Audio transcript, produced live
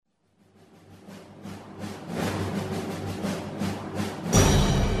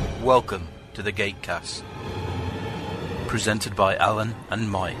Welcome to the Gatecast, presented by Alan and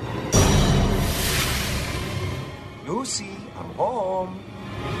Mike. Lucy, I'm home.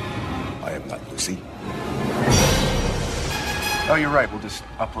 I am not Lucy. Oh, you're right. We'll just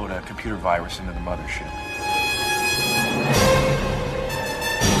upload a computer virus into the mothership.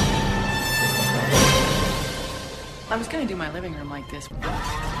 I was gonna do my living room like this.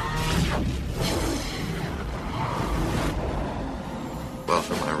 Well,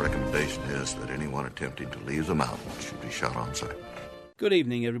 so my recommendation is that anyone attempting to leave the mountain should be shot on sight. Good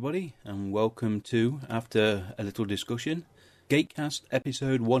evening, everybody, and welcome to, after a little discussion, Gatecast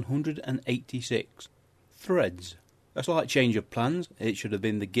episode 186, Threads. A slight change of plans. It should have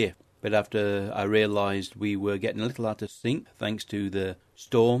been the GIF, but after I realised we were getting a little out of sync thanks to the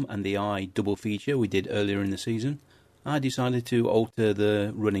Storm and the Eye double feature we did earlier in the season, I decided to alter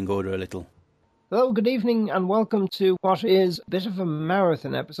the running order a little. Hello, good evening, and welcome to what is a bit of a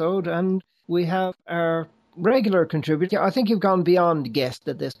marathon episode, and we have our regular contributor. I think you've gone beyond guest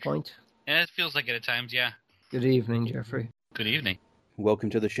at this point. Yeah, it feels like it at times, yeah. Good evening, Jeffrey. Good evening. Welcome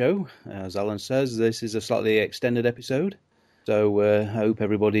to the show. As Alan says, this is a slightly extended episode, so I hope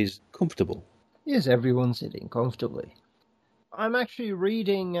everybody's comfortable. Is everyone sitting comfortably? I'm actually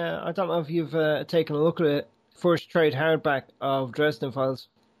reading, I don't know if you've taken a look at it, first trade hardback of Dresden Files.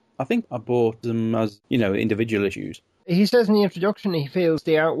 I think I bought them as, individual issues. He says in the introduction he feels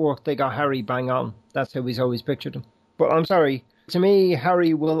the artwork they got Harry bang on. That's how he's always pictured him. But I'm sorry, to me,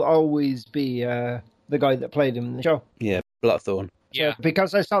 Harry will always be the guy that played him in the show. Yeah, Blackthorn. Yeah. So,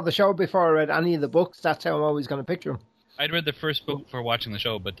 because I saw the show before I read any of the books, that's how I'm always going to picture him. I'd read the first book before watching the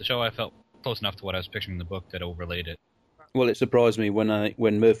show, but the show I felt close enough to what I was picturing in the book that overlaid it. Well, it surprised me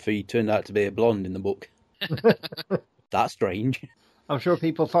when Murphy turned out to be a blonde in the book. That's strange. I'm sure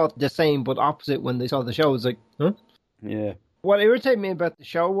people thought the same but opposite when they saw the show. It's like, huh? Yeah. What irritated me about the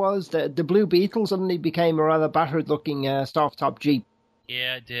show was that the Blue Beetle suddenly became a rather battered-looking soft-top Jeep.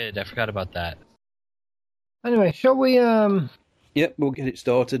 Yeah, I did. I forgot about that. Anyway, shall we, Yep, we'll get it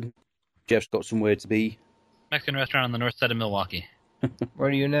started. Jeff's got somewhere to be. Mexican restaurant on the north side of Milwaukee. Where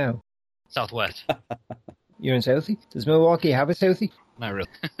are you now? Southwest. You're in Southie? Does Milwaukee have a Southie? Not really.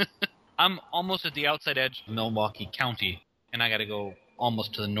 I'm almost at the outside edge of Milwaukee County, and I gotta go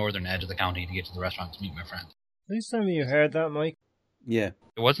almost to the northern edge of the county to get to the restaurant to meet my friend. Please tell me you heard that, Mike. Yeah.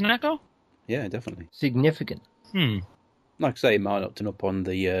 It wasn't an echo? Yeah, definitely. Significant. Like I say, it might not turn up on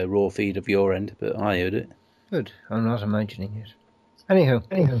the raw feed of your end, but I heard it. Good. I'm not imagining it. Anyhow.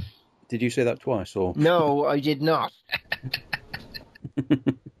 Did you say that twice, or...? No, I did not.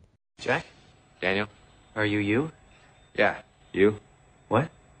 Jack? Daniel? Are you? Yeah, you? What?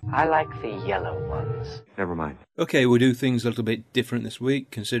 I like the yellow ones. Never mind. Okay, we'll do things a little bit different this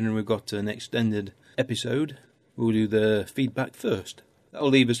week, considering we've got an extended episode. We'll do the feedback first. That'll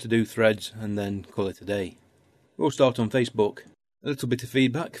leave us to do threads and then call it a day. We'll start on Facebook. A little bit of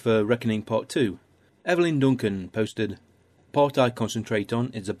feedback for Reckoning Part 2. Evelyn Duncan posted, "Part I concentrate on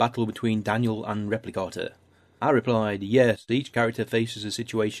is the battle between Daniel and Replicator." I replied, yes, each character faces a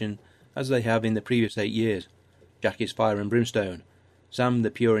situation as they have in the previous 8 years. Jack is fire and brimstone, Sam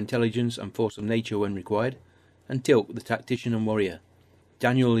the pure intelligence and force of nature when required, and Tilk the tactician and warrior.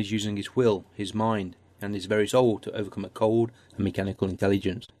 Daniel is using his will, his mind, and his very soul to overcome a cold and mechanical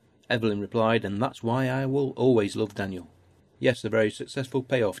intelligence. Evelyn replied, and that's why I will always love Daniel. Yes, a very successful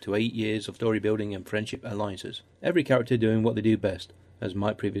payoff to 8 years of story building and friendship alliances. Every character doing what they do best, as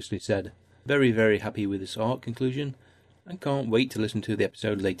Mike previously said. Very, very happy with this arc conclusion, and can't wait to listen to the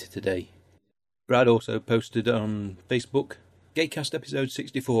episode later today. Brad also posted on Facebook, Gatecast episode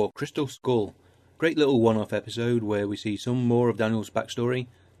 64, Crystal Skull. Great little one-off episode where we see some more of Daniel's backstory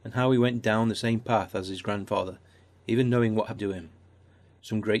and how he went down the same path as his grandfather, even knowing what happened to him.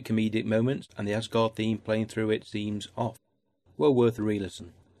 Some great comedic moments, and the Asgard theme playing through it seems off. Well worth a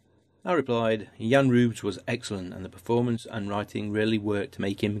re-listen. I replied, Jan Rubes was excellent and the performance and writing really worked to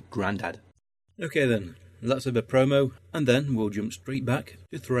make him Grandad. Okay then, let's have a promo, and then we'll jump straight back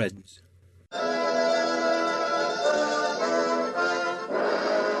to Threads.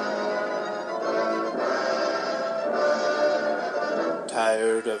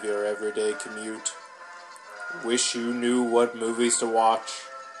 Tired of your everyday commute? Wish you knew what movies to watch?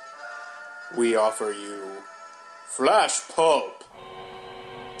 We offer you Flash Pulp!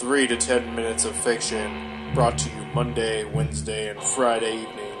 3 to 10 minutes of fiction, brought to you Monday, Wednesday, and Friday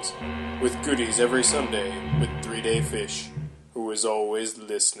evenings, with goodies every Sunday with 3-Day Fish, who is always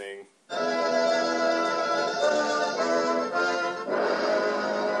listening.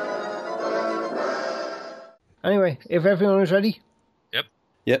 Anyway, if everyone is ready.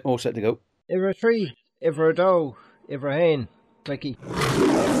 Yep, all set to go. Ivra 3, Ivra Do, Ivra Hain, clicky.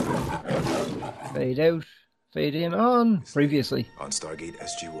 Fade out, fade in on. Previously. On Stargate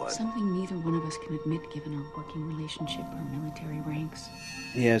SG-1. Something neither one of us can admit given our working relationship or military ranks.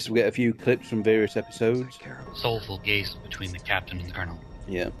 Yes, we get a few clips from various episodes. Soulful gaze between the captain and the colonel.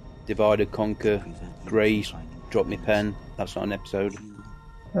 Yeah. Divide and Conquer, Grace, Drop Me Pen. That's not an episode.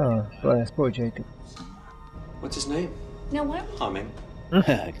 Oh, bless, poor Jacob. What's his name? Now what? Humming.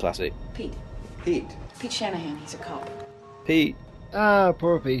 Classic. Pete. Pete. Pete Shanahan, he's a cop. Pete. Ah,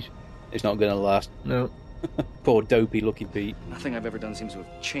 poor Pete. It's not going to last. No. Poor dopey looking Pete. Nothing I've ever done seems to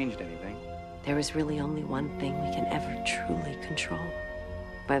have changed anything. There is really only one thing we can ever truly control.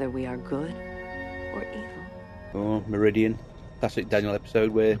 Whether we are good or evil. Oh, Meridian. Classic Daniel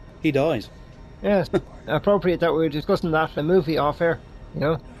episode where he dies. Yes. Appropriate that we were discussing that in the movie off air. You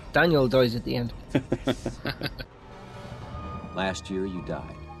know, Daniel dies at the end. Last year you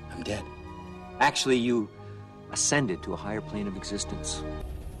died. I'm dead. Actually, you ascended to a higher plane of existence.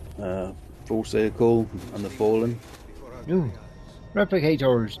 Full Circle and The Fallen. Ooh.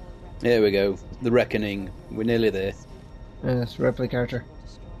 Replicators. There we go. The Reckoning. We're nearly there. Yes, Replicator.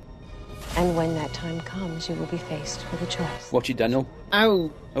 And when that time comes, you will be faced with a choice. Watch it, Daniel.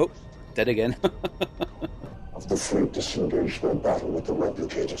 Ow! Oh, dead again. Of the fleet disengaged their battle with the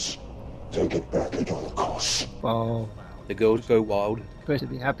replicators. Take it back at all costs. Oh. The girls go wild. Supposed to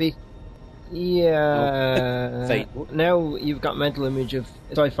be happy. Yeah. Oh, Fate. Now you've got mental image of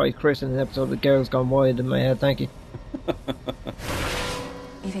Sci-Fi Chris in an episode of Girls Gone Wild in my head, thank you.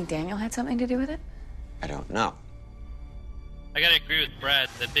 You think Daniel had something to do with it? I don't know. I gotta agree with Brad.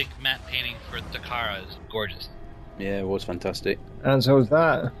 The big matte painting for Takara is gorgeous. Yeah, it was fantastic. And so is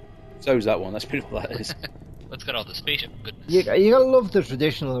that. So is that one. That's pretty what that is. Let's get all the spaceship goodness. You gotta love the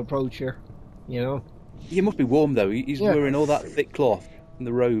traditional approach here, you know? He must be warm though. He's wearing all that thick cloth and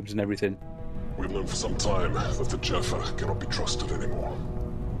the robes and everything. We've known for some time that the Jaffa cannot be trusted anymore.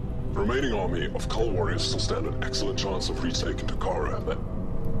 The remaining army of Cull warriors still stand an excellent chance of retaking Takara, but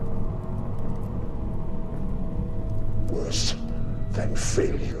worse than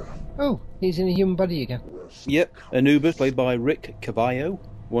failure. Oh, he's in a human body again. Yep, Anubis, played by Rick Cavallo,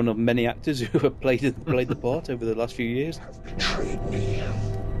 one of many actors who have played the part over the last few years. Have betrayed me.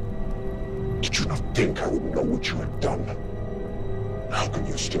 Did you not think I would know what you had done? How can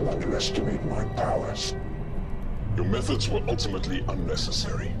you still underestimate my powers? Your methods were ultimately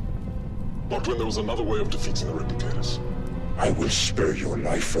unnecessary. Not when there was another way of defeating the replicators. I will spare your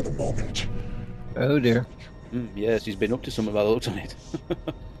life for the moment. Oh dear. Yes, he's been up to something by the looks on it.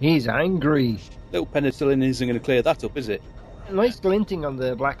 He's angry. Little penicillin isn't going to clear that up, is it? Nice glinting on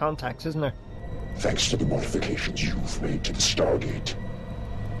the black contacts, isn't there? Thanks to the modifications you've made to the Stargate,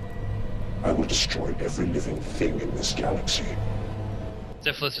 I will destroy every living thing in this galaxy.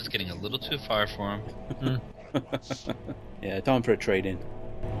 Syphilis is getting a little too far for him. Yeah, time for a trade-in.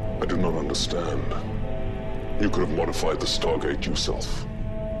 I do not understand. You could have modified the Stargate yourself.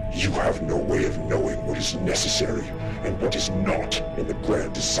 You have no way of knowing what is necessary and what is not in the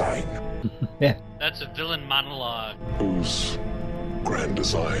grand design. Yeah. That's a villain monologue. Whose grand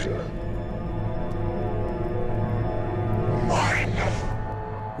design? Mine.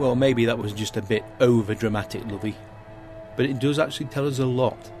 Well, maybe that was just a bit over-dramatic, Lovey. But it does actually tell us a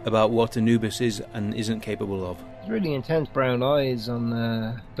lot about what Anubis is and isn't capable of. It's really intense brown eyes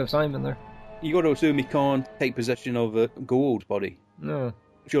on Cliff Simon there. You got to assume he can't take possession of Goa'uld's body. No.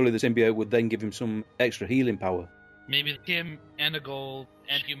 Surely the symbiote would then give him some extra healing power. Maybe him and a Goa'uld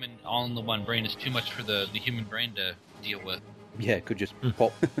and human all in the one brain is too much for the human brain to deal with. Yeah, it could just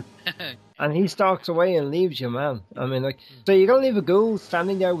pop. And he stalks away and leaves you, man. I mean, like, so you're going to leave a ghoul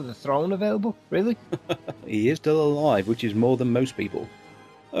standing there with a throne available? Really? He is still alive, which is more than most people.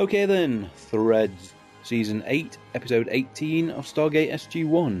 Okay then, Threads. Season 8, Episode 18 of Stargate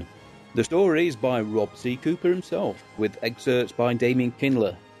SG-1. The story is by Rob C. Cooper himself, with excerpts by Damien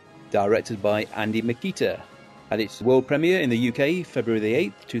Kindler. Directed by Andy Makita. Had its world premiere in the UK February the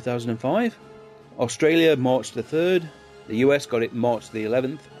 8th, 2005. Australia March the 3rd. The US got it March the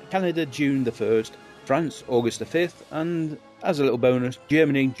 11th. Canada June the 1st. France August the 5th. And, as a little bonus,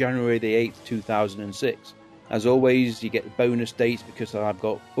 Germany January the 8th, 2006. As always, you get bonus dates because I've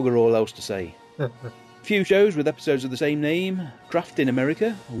got bugger all else to say. Few shows with episodes of the same name: Craft in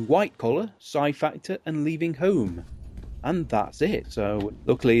America, White Collar, Psi Factor, and Leaving Home. And that's it. So,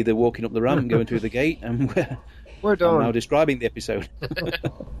 luckily, they're walking up the ramp, going through the gate, and we're done. I'm now describing the episode.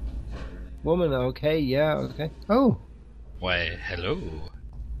 Woman, okay, yeah, okay. Oh. Why, hello.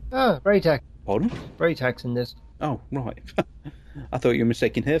 Ah, Braytac. Pardon? Braytac's in this. Oh, right. I thought you were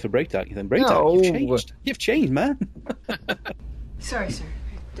mistaking her for Braytac. Then Braytac, No. you've changed. You've changed, man. Sorry, sir.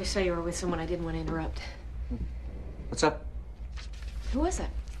 They saw you were with someone I didn't want to interrupt. What's up? Who was that?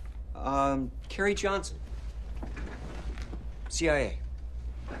 Carrie Johnson. CIA.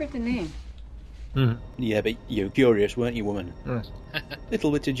 Heard the name. Yeah, but you were curious, weren't you, woman? Yes.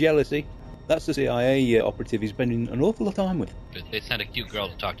 Little bit of jealousy. That's the CIA operative he's spending an awful lot of time with. They sent a cute girl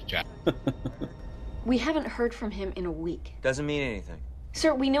to talk to Jack. We haven't heard from him in a week. Doesn't mean anything.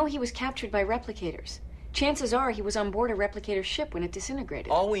 Sir, we know he was captured by replicators. Chances are he was on board a replicator ship when it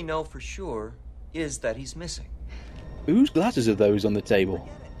disintegrated. All we know for sure is that he's missing. Whose glasses are those on the table?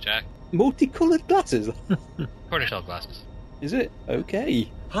 Jack. Multicoloured glasses? Tortoiseshell glasses. Is it?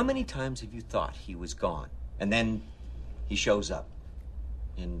 Okay. How many times have you thought he was gone, and then he shows up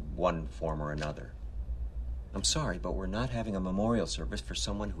in one form or another? I'm sorry, but we're not having a memorial service for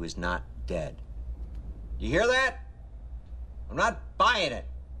someone who is not dead. You hear that? I'm not buying it.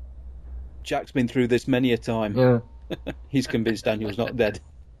 Jack's been through this many a time. Yeah. He's convinced Daniel's not dead.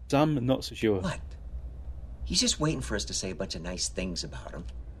 Sam, not so sure. What? He's just waiting for us to say a bunch of nice things about him.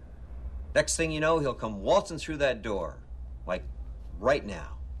 Next thing you know, he'll come waltzing through that door. Like, right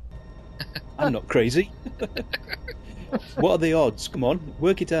now. I'm not crazy. What are the odds? Come on,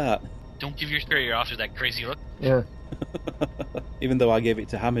 work it out. Don't give your superior officer that crazy look. Yeah. Even though I gave it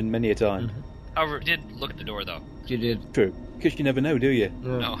to Hammond many a time. Mm-hmm. However, it did look at the door, though. You did. True. Because you never know, do you?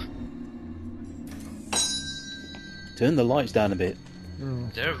 Yeah. No. Turn the lights down a bit.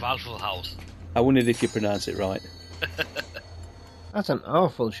 Their Waffle House. I wondered if you pronounce it right. That's an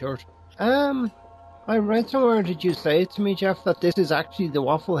awful shirt. I read somewhere, did you say it to me, Jeff, that this is actually the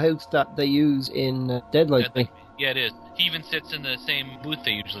Waffle House that they use in Dead Like Me? Yeah, it is. He even sits in the same booth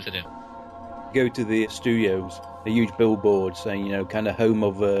they usually sit in. Go to the studios, a huge billboard saying, you know, kind of home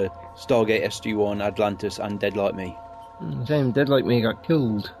of Stargate SG-1, Atlantis, and Dead Like Me. Same Dead Like Me got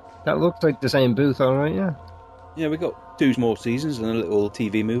killed. That looks like the same booth, alright, yeah. Yeah, we got 2 more seasons and a little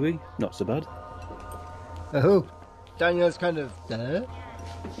TV movie. Not so bad. I hope. Daniel's kind of...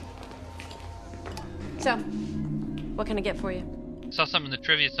 So, what can I get for you? Saw something in the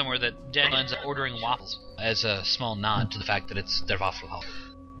trivia somewhere that Daniel ends up ordering waffles as a small nod to the fact that it's their Waffle House.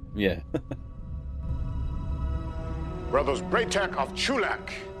 Yeah. Brothers Braytak of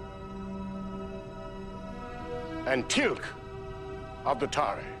Chulak and Tilk of the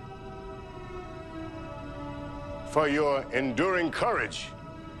Tari, for your enduring courage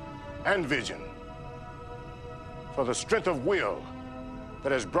and vision, for the strength of will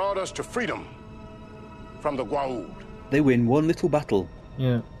that has brought us to freedom from the Goa'uld. They win one little battle.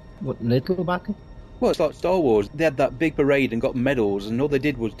 Yeah. What, little battle? Well, it's like Star Wars. They had that big parade and got medals, and all they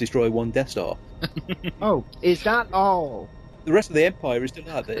did was destroy one Death Star. Oh, is that all? The rest of the Empire is still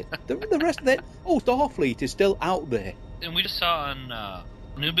out there. The rest of the Starfleet is still out there. And we just saw on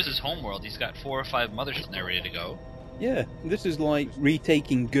Anubis' homeworld, he's got 4 or 5 motherships there ready to go. Yeah, this is like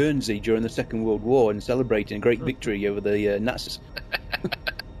retaking Guernsey during the Second World War and celebrating a great victory over the Nazis.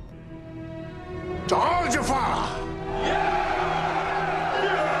 To all Jafar!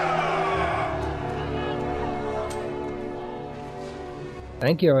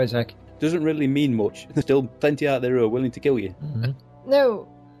 Thank you, Isaac. Doesn't really mean much. There's still plenty out there who are willing to kill you. Mm-hmm. Now,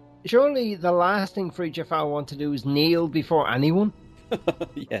 surely the last thing Free Jafar want to do is kneel before anyone?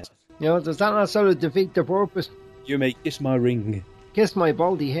 Yes. You know, does that not sort of defeat the purpose? You may kiss my ring. Kiss my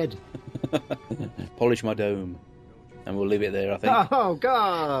baldy head. Polish my dome. And we'll leave it there, I think. Oh,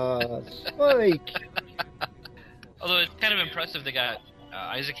 God! Like... Although it's kind of impressive, they got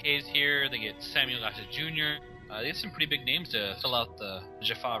Isaac Hayes here, they get Samuel Gossett Jr., they have some pretty big names to fill out the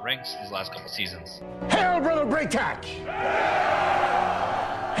Jafar ranks these last couple seasons. Hail, Brother Braytak!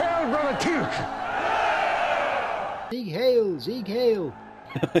 Hail, Brother Tilk! Zeke hail, Zeke hail!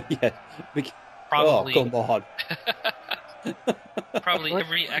 Yeah. Probably, oh, come on. Probably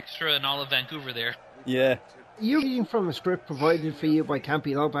every extra in all of Vancouver there. Yeah. You're reading from a script provided for you by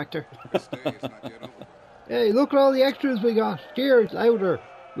Campy Lobacter. Hey, look at all the extras we got. Cheers, louder.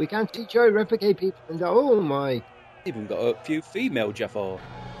 We can't teach I replicate people. And oh my. Even got a few female Jafar.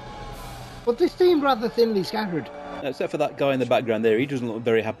 But they seem rather thinly scattered. Except for that guy in the background there, he doesn't look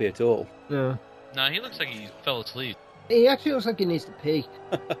very happy at all. No. No, he looks like he fell asleep. He actually looks like he needs to pee.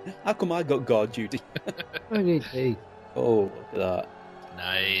 How come I got guard duty? I need to pee. Oh, look at that.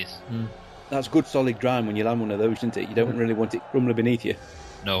 Nice. That's good solid ground when you land one of those, isn't it? You don't really want it crumbling beneath you.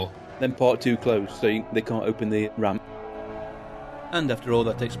 No. Then part too close, so they can't open the ramp. And after all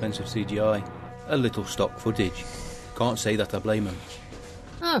that expensive CGI, a little stock footage. Can't say that I blame them.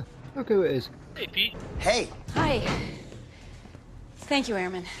 Ah, look who it is. Hey, Pete. Hey. Hi. Thank you,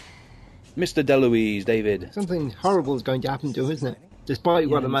 Airman. Mr. DeLuise, David. Something horrible is going to happen to him, isn't it? Despite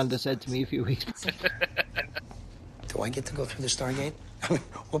what Amanda said to me a few weeks ago. Do I get to go through the Stargate?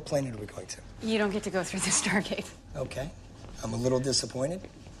 What planet are we going to? You don't get to go through the Stargate. Okay. I'm a little disappointed.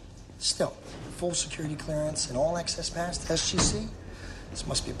 Still, full security clearance and all access past SGC? This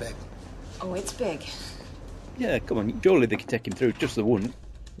must be big. Oh, it's big. Yeah, come on. Surely they could take him through, just the one.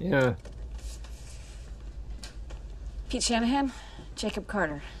 Yeah. Pete Shanahan, Jacob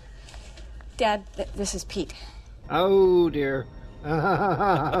Carter. Dad, this is Pete. Oh, dear.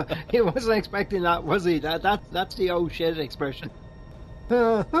 He wasn't expecting that, was he? That's the oh shit expression.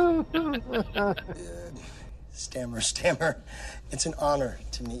 Stammer. It's an honor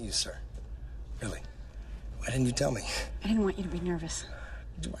to meet you, sir. Really. Why didn't you tell me? I didn't want you to be nervous.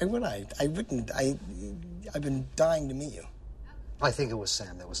 Why would I? I wouldn't. I've been dying to meet you. I think it was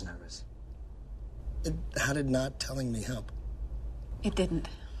Sam that was nervous. How did not telling me help? It didn't.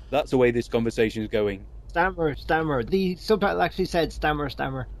 That's the way this conversation is going. Stammer. The subtitle actually said stammer.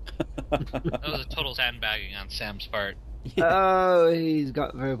 That was a total sandbagging on Sam's part. Yeah. Oh, he's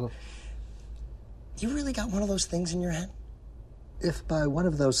got verbal. You really got one of those things in your head? If by one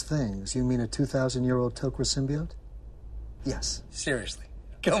of those things you mean a 2,000-year-old Tok'ra symbiote? Yes. Seriously.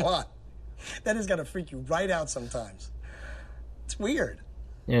 Come on. That has got to freak you right out sometimes. It's weird.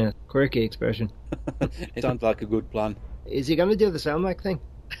 Yeah, quirky expression. It sounds like a good plan. Is he going to do the Selmac thing?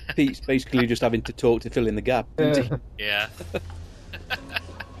 Pete's basically just having to talk to fill in the gap, isn't he? Yeah.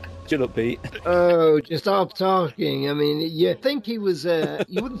 Shut up, Pete. Oh, just stop talking. I mean, you think he was,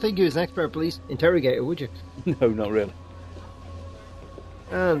 you wouldn't think he was an expert police interrogator, would you? No, not really.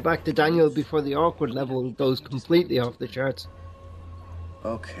 And back to Daniel before the awkward level goes completely off the charts.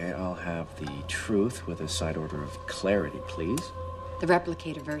 Okay, I'll have the truth with a side order of clarity, please. The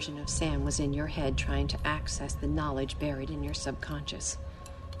replicator version of Sam was in your head trying to access the knowledge buried in your subconscious.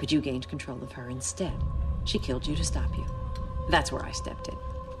 But you gained control of her instead. She killed you to stop you. That's where I stepped in.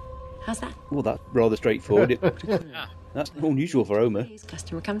 How's that? Well, that's rather straightforward. That's unusual for Homer.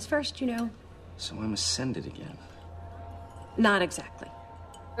 Customer comes first, you know. So I'm ascended again. Not exactly.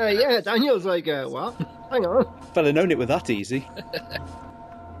 Yeah, Daniel's like, what? Hang on. If I'd have known it were that easy.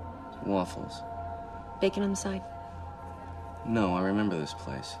 Waffles. Bacon on the side? No, I remember this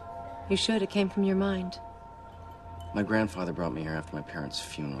place. You should. It came from your mind. My grandfather brought me here after my parents'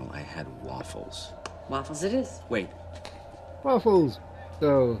 funeral. I had waffles. Waffles it is. Wait. Waffles.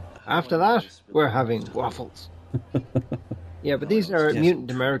 So, after that, we're having waffles. Yeah, but these are mutant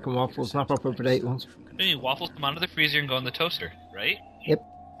American waffles, not proper potato ones. Waffles come out of the freezer and go in the toaster, right? Yep.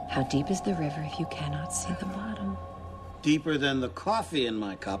 How deep is the river if you cannot see the bottom? Deeper than the coffee in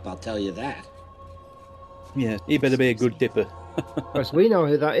my cup, I'll tell you that. Yeah, he better be a good dipper. Of course, we know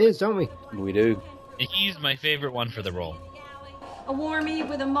who that is, don't we? We do. He's my favorite one for the role. A warmie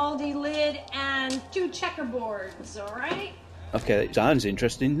with a moldy lid and 2 checkerboards, all right? Okay, that sounds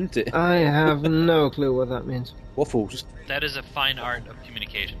interesting, doesn't it? I have no clue what that means. Waffles. That is a fine art of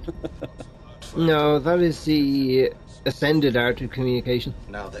communication. No, that is the ascended art of communication.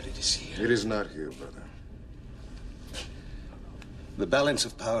 Now that it is here. It is not here, brother. The balance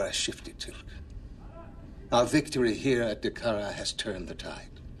of power has shifted, Tilk. Our victory here at Dakara has turned the tide.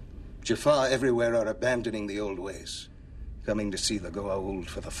 Jaffa everywhere are abandoning the old ways, coming to see the Goa'uld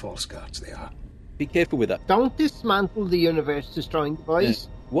for the false gods they are. Be careful with that. Don't dismantle the universe-destroying device.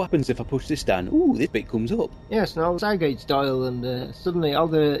 What happens if I push this down? Ooh, this bit comes up. Yes, and all the Stargates dial, and suddenly all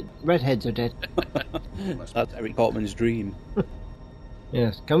the redheads are dead. That's Eric Cartman's dream.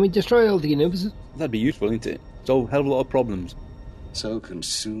 Yes. Can we destroy all the Anubises? That'd be useful, isn't it? Solve a hell of a lot of problems. So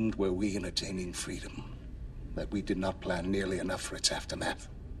consumed were we in attaining freedom that we did not plan nearly enough for its aftermath.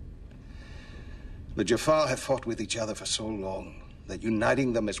 The Jaffa have fought with each other for so long that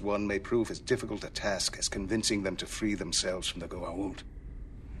uniting them as one may prove as difficult a task as convincing them to free themselves from the Goa'uld.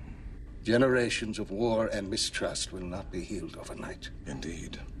 Generations of war and mistrust will not be healed overnight.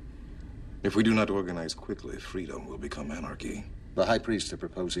 Indeed. If we do not organize quickly, freedom will become anarchy. The High Priests are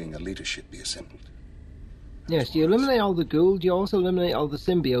proposing a leadership be assembled. Yes, you eliminate all the Goa'uld, you also eliminate all the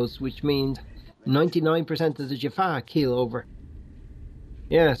symbiotes, which means 99% of the Jaffa keel over.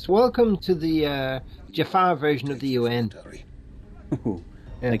 Yes, welcome to the Jaffa version of the UN.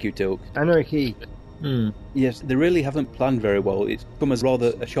 Thank you, Tilk. Anarchy. Yes, they really haven't planned very well. It's come as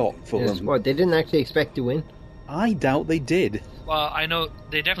rather a shock for them. What, they didn't actually expect to win? I doubt they did. Well, I know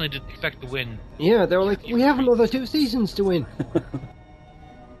they definitely didn't expect to win. Yeah, they were like, we have another 2 seasons to win.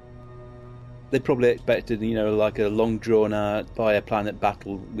 They probably expected, like a long drawn-out fire planet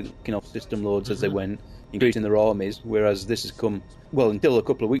battle with system lords as they went, increasing their armies, whereas this has come, well, until a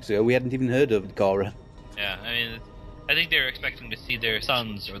couple of weeks ago, we hadn't even heard of Dakara. Yeah, I mean, I think they were expecting to see their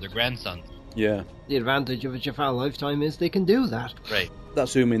sons or their grandsons. Yeah. The advantage of a Jaffa lifetime is they can do that. Right.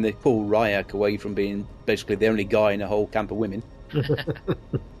 That's assuming they pull Ryak away from being basically the only guy in a whole camp of women.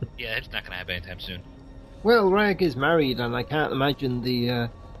 Yeah, it's not going to happen anytime soon. Well, Ryak is married, and I can't imagine the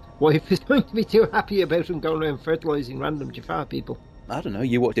wife is going to be too happy about him going around fertilising random Jaffa people. I don't know,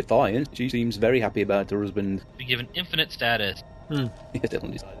 you watch Defiant, she seems very happy about her husband. Be given infinite status. Yeah,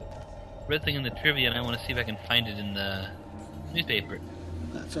 definitely. Red thing in the trivia, and I want to see if I can find it in the newspaper.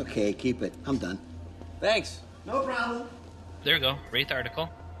 That's okay, keep it. I'm done. Thanks. No problem. There we go, Wraith article.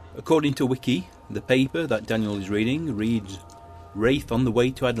 According to Wiki, the paper that Daniel is reading reads Wraith on the way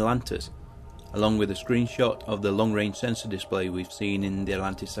to Atlantis, along with a screenshot of the long-range sensor display we've seen in the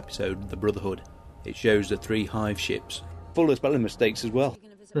Atlantis episode, The Brotherhood. It shows the 3 hive ships, full of spelling mistakes as well.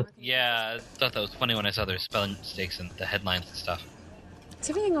 Yeah, I thought that was funny when I saw their spelling mistakes in the headlines and stuff. Is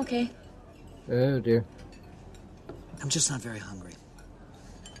everything okay? Oh dear. I'm just not very hungry.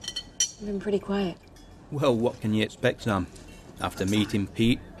 You've been pretty quiet. Well, what can you expect, Sam? After meeting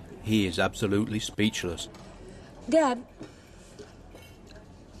Pete, he is absolutely speechless. Dad,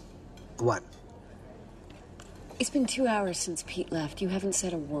 What? it's been 2 hours since Pete left. You haven't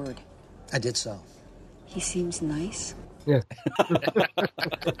said a word. I did so. He seems nice. Yeah.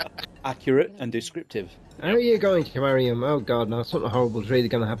 Accurate and descriptive. How are you going to marry him? Oh God, no, something horrible is really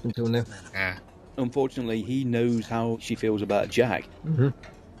going to happen to him now. Yeah. Unfortunately, he knows how she feels about Jack. Mm-hmm.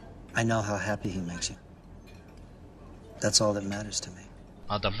 I know how happy he makes you. That's all that matters to me.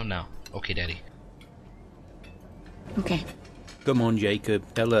 I'll dump him now. Okay, Daddy. Okay. Come on, Jacob,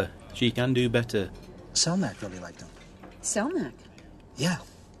 tell her. She can do better. Selmac really liked him. Selmac? Yeah.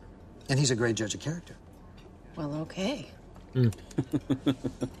 And he's a great judge of character. Well, okay.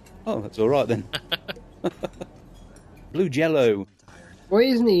 Oh, that's all right then. Blue Jello. Why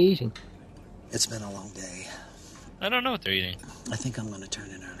isn't he eating? It's been a long day. I don't know what they're eating. I think I'm going to turn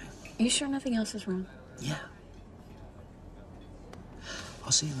in early. Are you sure nothing else is wrong? Yeah.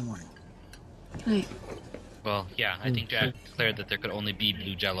 I'll see you in the morning. Good night. Well, yeah, I think Jack declared that there could only be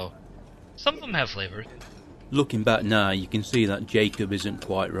blue Jello. Some of them have flavors. Looking back now, you can see that Jacob isn't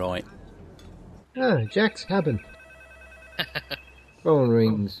quite right. Ah, Jack's cabin. Phone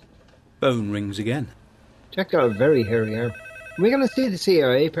rings. Phone rings again. Jack got a very hairy arm. Are we going to see the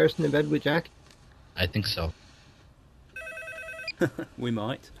CIA person in bed with Jack? I think so. We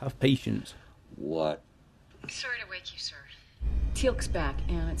might. Have patience. What? Sorry to wake you, sir. Teal'c's back,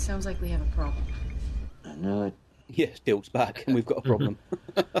 and it sounds like we have a problem. I know it. Yes, Dilk's back, and we've got a problem.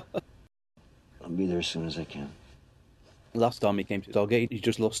 I'll be there as soon as I can. Last time he came to Stargate, he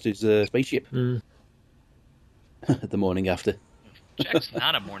just lost his spaceship. The morning after. Jack's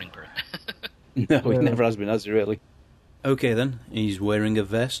not a morning person. No, he never has been, has he, really? Okay, then. He's wearing a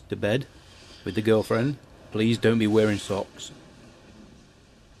vest to bed with the girlfriend. Please don't be wearing socks.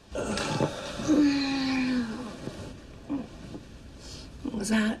 What was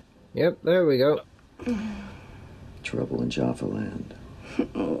that? Yep, there we go. Trouble in Jaffa Land.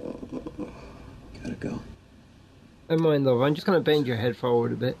 Gotta go. Never mind, love. I'm just going to bend your head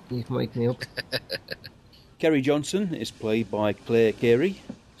forward a bit. You can wake me up. Kerry Johnson is played by Claire Carey.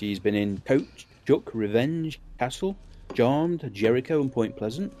 She's been in Coach, Chuck, Revenge, Castle, Charmed, Jericho and Point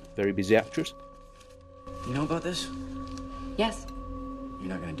Pleasant. Very busy actress. You know about this? Yes. You're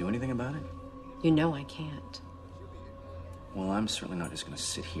not gonna do anything about it? You know I can't. Well, I'm certainly not just gonna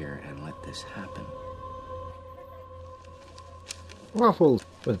sit here and let this happen. Waffles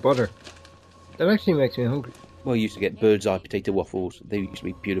with butter. That actually makes me hungry. Well, I used to get bird's eye potato waffles. They used to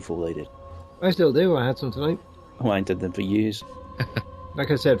be beautiful, they did. I still do. I had some tonight. Oh, I ain't had them for years. Like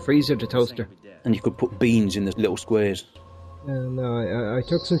I said, freezer to toaster. And you could put beans in the little squares. No, I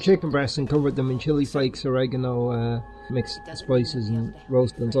took some chicken breasts and covered them in chili flakes, oregano, mixed spices, and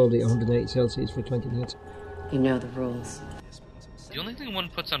roasted them slowly at 180 Celsius for 20 minutes. You know the rules. The only thing one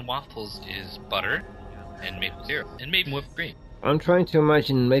puts on waffles is butter and maple syrup and maybe whipped cream. I'm trying to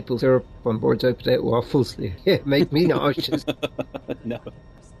imagine maple syrup on bird's eye potato waffles. Yeah, make me nauseous. No.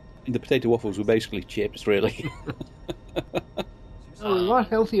 The potato waffles were basically chips, really. Oh, a lot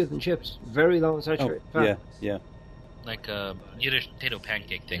healthier than chips. Very low in saturated fat. Yeah. Like a Yiddish potato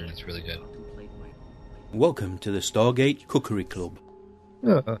pancake thing that's really good. Welcome to the Stargate Cookery Club.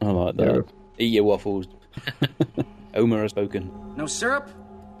 Oh, I like that. Eat your waffles. Homer has spoken. No syrup?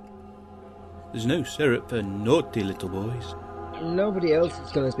 There's no syrup for naughty little boys. Nobody else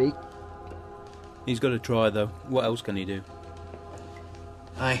is going to speak. He's got to try, though. What else can he do?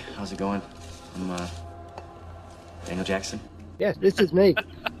 Hi, how's it going? I'm, Daniel Jackson. Yes, this is me.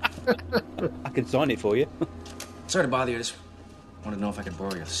 I can sign it for you. Sorry to bother you, I just wanted to know if I could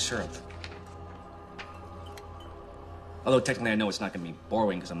borrow your syrup. Although technically I know it's not going to be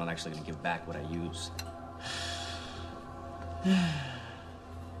borrowing because I'm not actually going to give back what I use.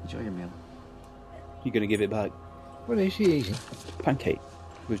 Enjoy your meal. You're going to give it back? What is she eating? Pancake.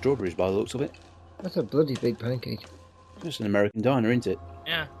 With strawberries by the looks of it. That's a bloody big pancake. Just an American diner, isn't it?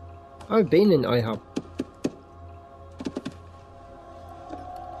 Yeah. I've been in IHOP.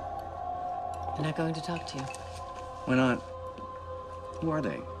 They're not going to talk to you. Why not? Who are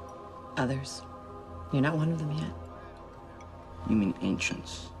they? Others. You're not one of them yet. You mean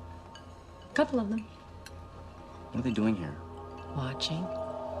ancients? A couple of them. What are they doing here? Watching.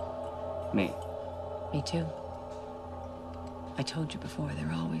 Me. Me too. I told you before,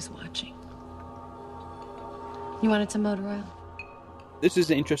 they're always watching. You wanted some motor oil? This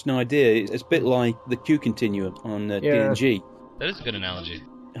is an interesting idea. It's a bit like the Q continuum on TNG. That is a good analogy.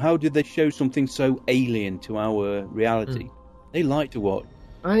 How did they show something so alien to our reality? They like to watch.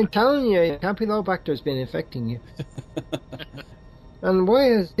 I'm telling you, Campylobacter's been infecting you. And why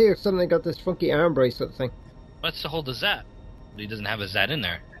has Tear suddenly got this funky arm bracelet thing? What's to hold the Zat? He doesn't have a Zat in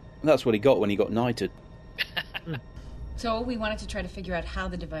there. That's what he got when he got knighted. So we wanted to try to figure out how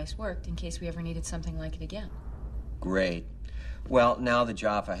the device worked in case we ever needed something like it again. Great. Well, now the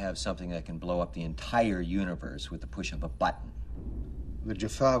Jaffa have something that can blow up the entire universe with the push of a button. The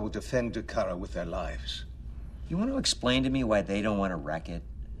Jaffa will defend Dakara with their lives. You want to explain to me why they don't want to wreck it?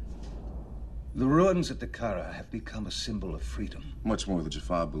 The ruins at Dakara have become a symbol of freedom. Much more, the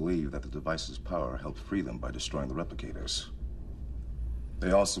Jaffa believe that the device's power helped free them by destroying the replicators.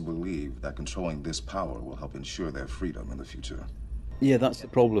 They also believe that controlling this power will help ensure their freedom in the future. Yeah, that's the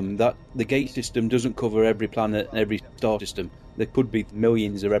problem. That the gate system doesn't cover every planet and every star system. There could be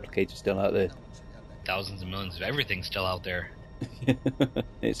millions of replicators still out there. Thousands and millions of everything still out there.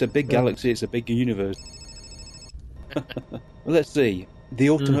 It's a big galaxy, it's a big universe. Let's see. The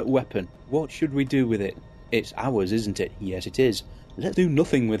ultimate weapon. What should we do with it? It's ours, isn't it? Yes, it is. Let's do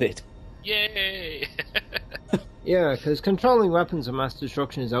nothing with it. Yay! Yeah, because controlling weapons of mass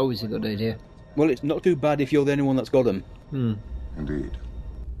destruction is always a good idea. Well, it's not too bad if you're the only one that's got them. Indeed.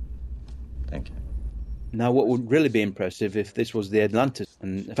 Thank you. Now, what would really be impressive if this was the Atlantis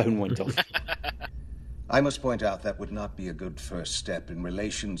and the phone went off. I must point out that would not be a good first step in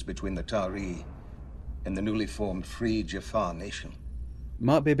relations between the Tari and the newly formed Free Jaffa Nation.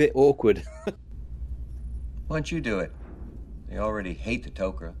 Might be a bit awkward. Why don't you do it? They already hate the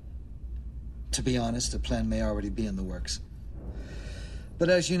Tok'ra. To be honest, the plan may already be in the works. But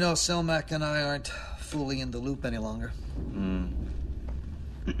as you know, Selmak and I aren't fully in the loop any longer.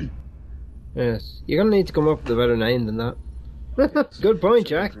 Yes, you're going to need to come up with a better name than that. Good point,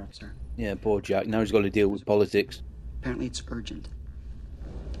 Jack. Yeah, poor Jack. Now he's got to deal with politics. Apparently it's urgent.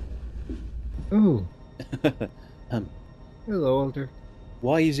 Ooh. Hello, Walter.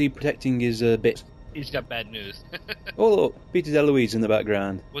 Why is he protecting his bits? He's got bad news. Oh, look, Peter DeLuise in the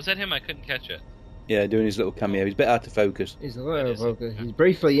background. Was that him? I couldn't catch it. Yeah, doing his little cameo. He's a bit out of focus. He's a little out of focus. He's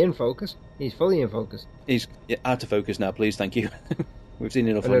briefly in focus. He's fully in focus. He's out of focus now, please, thank you. We've seen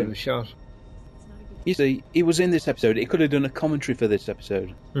enough of Out him. of shot. You see, he was in this episode. He could have done a commentary for this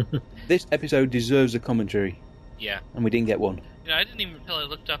episode. This episode deserves a commentary. Yeah. And we didn't get one. You know, I didn't even, until I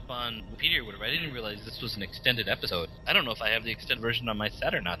looked up on Wikipedia or whatever, I didn't realize this was an extended episode. I don't know if I have the extended version on my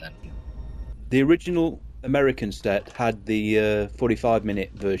set or not then. The original American set had the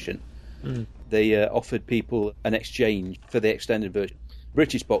 45-minute version. They offered people an exchange for the extended version.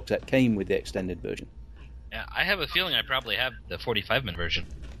 British box set came with the extended version. Yeah, I have a feeling I probably have the 45-minute version.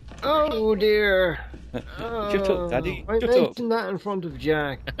 Oh dear. Shut up, Daddy. I Shut up. mentioned that in front of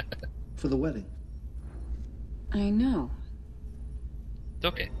Jack. For the wedding. I know. It's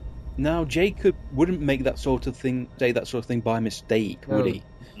okay. Now, Jacob wouldn't make that sort of thing, say that sort of thing by mistake, would he?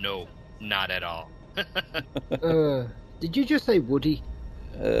 No, not at all. Did you just say Woody?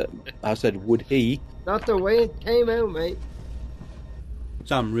 I said, would he? Not the way it came out, mate.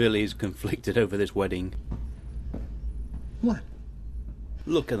 Sam really is conflicted over this wedding. What?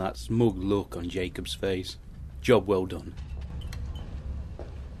 Look at that smug look on Jacob's face. Job well done.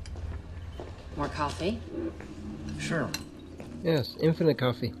 More coffee? Sure. Yes, infinite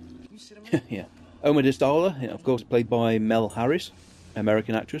coffee. Yeah. Oma Distala, of course, played by Mel Harris,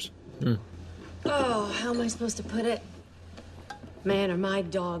 American actress. Oh, how am I supposed to put it? Man, are my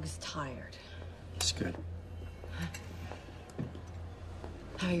dogs tired. It's good.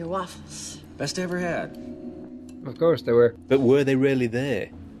 How are your waffles? Best I ever had. Of course they were. But were they really there?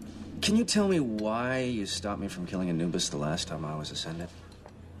 Can you tell me why you stopped me from killing Anubis the last time I was ascended?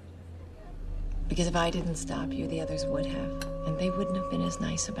 Because if I didn't stop you, the others would have. And they wouldn't have been as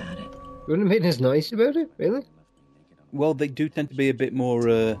nice about it. Wouldn't have been as nice about it, really? Well, they do tend to be a bit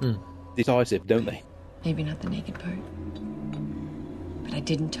more decisive, don't they? Maybe not the naked part. But I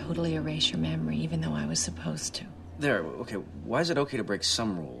didn't totally erase your memory, even though I was supposed to. There, okay, why is it okay to break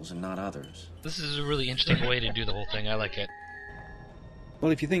some rules and not others? This is a really interesting way to do the whole thing. I like it.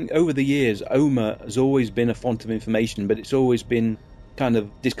 Well, if you think over the years, Oma has always been a font of information, but it's always been kind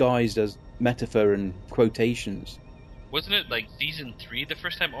of disguised as metaphor and quotations. Wasn't it like season 3 the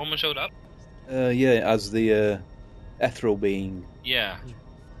first time Oma showed up? Yeah, as the ethereal being. Yeah.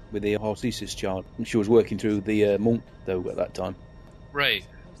 With the hormesis chart. She was working through the monk, though, at that time. Right.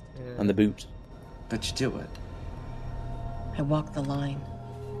 And the boots. But you do it. I walked the line.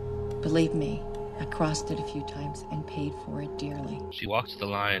 Believe me, I crossed it a few times and paid for it dearly. She walks the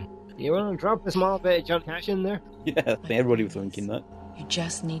line. You want to drop a small bit of John Cash in there? Yeah, I think everybody was thinking that. You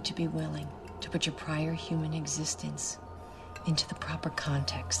just need to be willing to put your prior human existence into the proper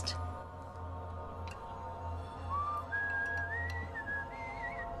context.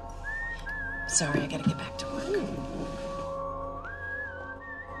 Sorry, I gotta get back to work.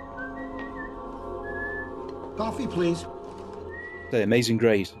 Coffee, please. The Amazing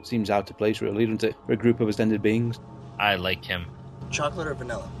Grace seems out of place, really, doesn't it? For a group of ascended beings. I like him. Chocolate or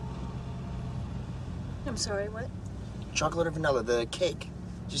vanilla? I'm sorry, what? Chocolate or vanilla, the cake.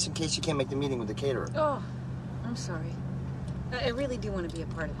 Just in case you can't make the meeting with the caterer. Oh, I'm sorry. I really do want to be a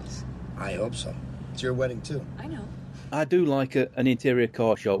part of this. I hope so. It's your wedding, too. I know. I do like an interior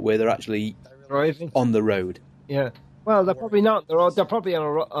car shot where they're actually driving on the road. Yeah. Well, they're probably not. They're probably on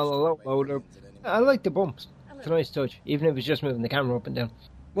a low loader. I like the bumps. It's a nice touch, even if it's just moving the camera up and down.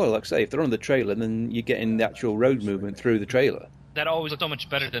 Well, like I say, if they're on the trailer, then you're getting the actual road movement through the trailer. That always looked so much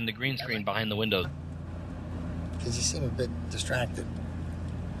better than the green screen behind the windows. Because you seem a bit distracted.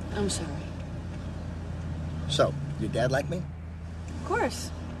 I'm sorry. So, your dad like me? Of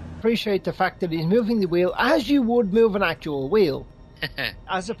course. Appreciate the fact that he's moving the wheel as you would move an actual wheel.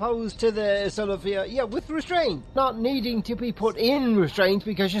 As opposed to the sort of, with restraint. Not needing to be put in restraint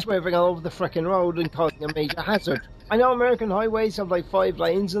because you're swerving all over the frickin' road and causing a major hazard. I know American highways have like 5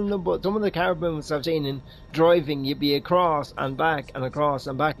 lanes in them, but some of the car movements I've seen in driving, you'd be across and back and across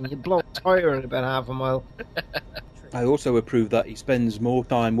and back, and you'd blow a tire in about half a mile. I also approve that he spends more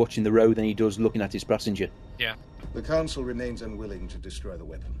time watching the road than he does looking at his passenger. Yeah. The Council remains unwilling to destroy the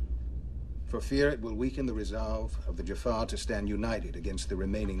weapon, for fear it will weaken the resolve of the Jaffa to stand united against the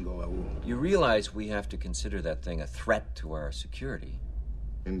remaining Goa'uld. You realize we have to consider that thing a threat to our security.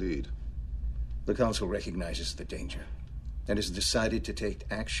 Indeed. The Council recognizes the danger and has decided to take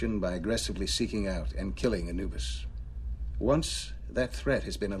action by aggressively seeking out and killing Anubis. Once that threat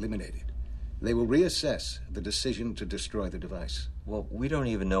has been eliminated, they will reassess the decision to destroy the device. Well, we don't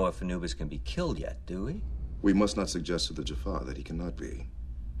even know if Anubis can be killed yet, do we? We must not suggest to the Jaffa that he cannot be.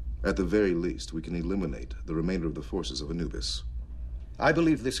 At the very least, we can eliminate the remainder of the forces of Anubis. I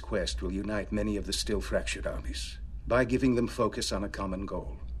believe this quest will unite many of the still fractured armies by giving them focus on a common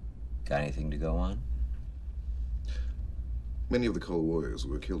goal. Got anything to go on? Many of the Cold Warriors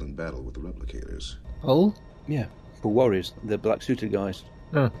were killed in battle with the Replicators. Oh? Yeah, the warriors, the black-suited guys.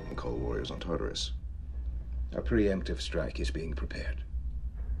 Huh. And Cold Warriors on Tartarus. A preemptive strike is being prepared.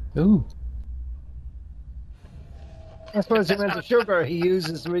 Ooh. I suppose the amount of sugar he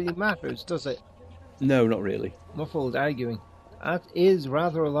uses really matters, does it? No, not really. Muffled arguing. That is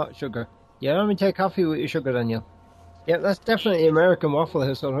rather a lot of sugar. Yeah, let me take coffee with your sugar, Daniel. Yeah, that's definitely American Waffle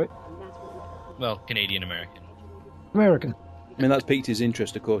House, all right. Well, Canadian-American. American. I mean, that's piqued his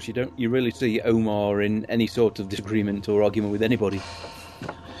interest, of course. You really see Omar in any sort of disagreement or argument with anybody.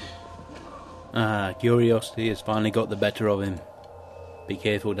 Curiosity has finally got the better of him. Be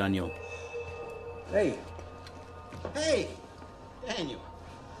careful, Daniel. Hey. Hey! Daniel.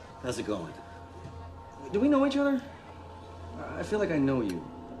 How's it going? Do we know each other? I feel like I know you.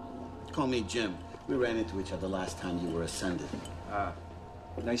 Call me Jim. We ran into each other last time you were ascended.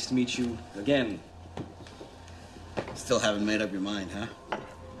 Nice to meet you again. Still haven't made up your mind, huh?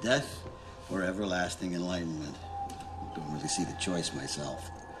 Death or everlasting enlightenment? Don't really see the choice myself.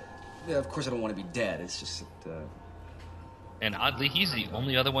 Yeah, of course I don't want to be dead. It's just that, And oddly, he's the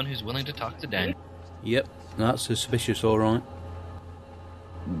only other one who's willing to talk to Daniel. Yep, that's suspicious, all right.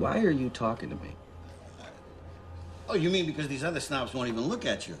 Why are you talking to me? Oh, you mean because these other snobs won't even look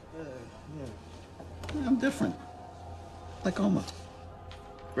at you? Yeah, I'm different. Like Oma.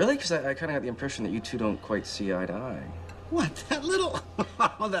 Really? Because I kind of got the impression that you two don't quite see eye to eye. What? That little?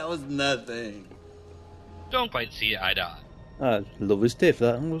 Oh, that was nothing. Don't quite see eye to eye. Love is stiff,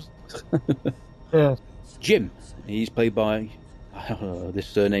 that was. Yeah. Jim. He's played by... this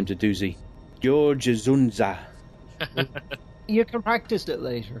surname's a doozy. George Zunza. You can practice it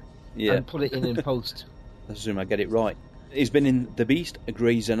later. Yeah. And put it in post. I assume I get it right. He's been in The Beast,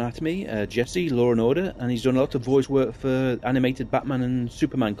 Grey's Anatomy, Jesse, Law and Order, and he's done a lot of voice work for animated Batman and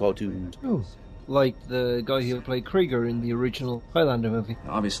Superman cartoons. Oh, like the guy who played Krieger in the original Highlander movie.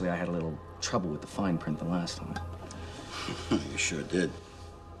 Obviously, I had a little trouble with the fine print the last time. You sure did.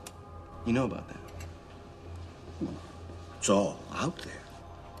 You know about that? It's all out there.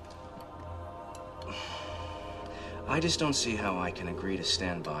 I just don't see how I can agree to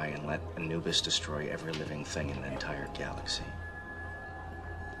stand by and let Anubis destroy every living thing in an entire galaxy.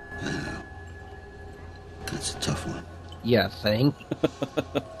 I know. That's a tough one. Yeah, think.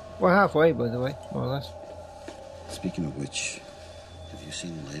 We're halfway, by the way, more or less. Speaking of which, have you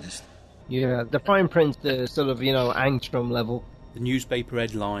seen the latest? Yeah, the fine print, the sort of, angstrom level. The newspaper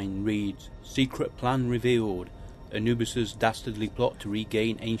headline reads, "Secret plan revealed. Anubis's dastardly plot to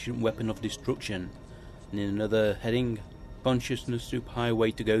regain ancient weapon of destruction." And in another heading, "Consciousness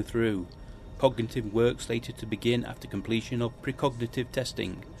superhighway to go through. Cognitive work slated to begin after completion of precognitive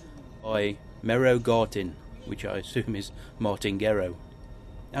testing by Mero Gartin," which I assume is Martin Gero.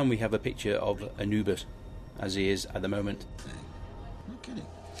 And we have a picture of Anubis, as he is at the moment. No kidding.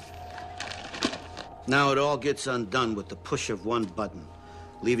 Now it all gets undone with the push of one button,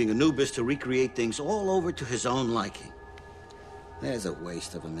 leaving Anubis to recreate things all over to his own liking. There's a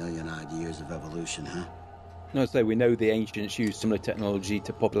waste of 1,000,000-odd years of evolution, huh? No, so we know the ancients used similar technology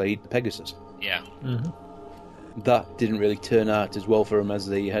to populate Pegasus. Yeah. Mm-hmm. That didn't really turn out as well for them as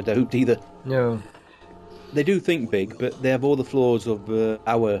they had hoped either. No. They do think big, but they have all the flaws of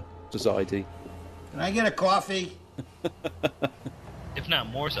our society. Can I get a coffee? If not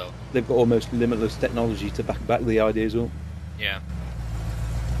more so. They've got almost limitless technology to back the ideas up. Yeah.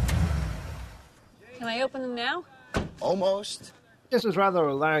 Can I open them now? Almost. This was rather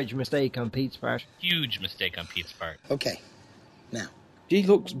a large mistake on Pete's part. Huge mistake on Pete's part. Okay. Now. She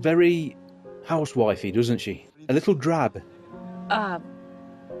looks very housewifey, doesn't she? A little drab.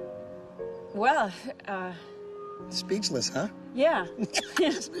 Well, Speechless, huh? yeah.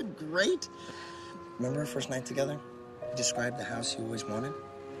 Isn't it great? Remember our first night together? You described the house you always wanted?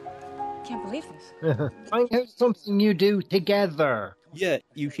 Can't believe this. Find out something you do together. Yeah,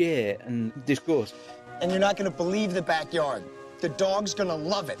 you share and discuss. And you're not going to believe the backyard. The dog's going to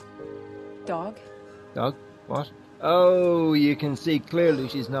love it. Dog? Dog? What? Oh, you can see clearly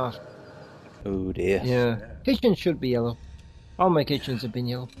she's not. Oh dear. Yeah. Kitchen should be yellow. All my kitchens have been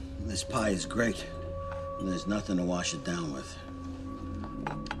yellow. This pie is great. And there's nothing to wash it down with.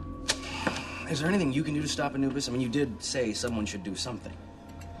 Is there anything you can do to stop Anubis? I mean, you did say someone should do something.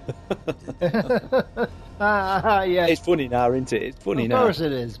 Yeah. It's funny now, isn't it? It's funny now. Of course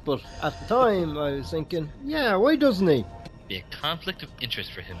it is, but at the time I was thinking, yeah, why doesn't he? Be a conflict of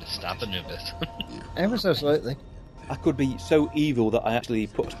interest for him to stop Anubis. Ever so slightly. I could be so evil that I actually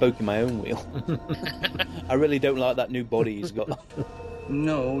put a spoke in my own wheel. I really don't like that new body he's got.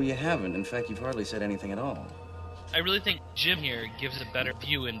 No, you haven't. In fact, you've hardly said anything at all. I really think Jim here gives a better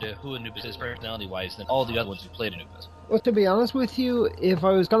view into who Anubis is personality-wise than all the other ones who played Anubis. Well, to be honest with you, if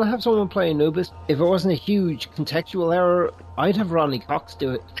I was going to have someone play Anubis, if it wasn't a huge contextual error, I'd have Ronnie Cox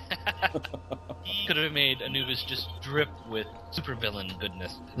do it. He could have made Anubis just drip with supervillain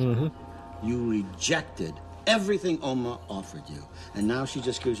goodness. Mm-hmm. You rejected everything Oma offered you, and now she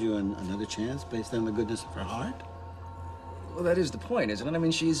just gives you another chance based on the goodness of her heart? Well, that is the point, isn't it? I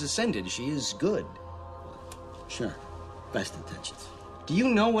mean, she's ascended. She is good. Sure. Best intentions. Do you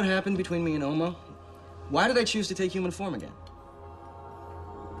know what happened between me and Oma? Why did I choose to take human form again?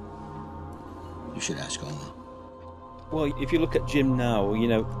 You should ask Oma. Well, if you look at Jim now,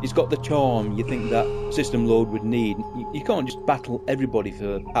 he's got the charm you think that System Lord would need. You can't just battle everybody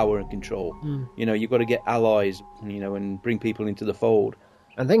for power and control. You've got to get allies, and bring people into the fold.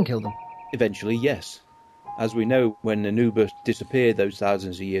 And then kill them. Eventually, yes. As we know, when Anubis disappeared those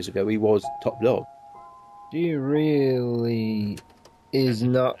thousands of years ago, he was top dog. She really is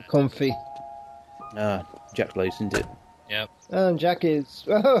not comfy. Ah, Jack's lace, isn't it? Yep. And Jack is...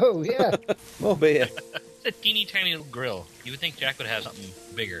 Oh, yeah. More beer. It's a teeny tiny little grill. You would think Jack would have something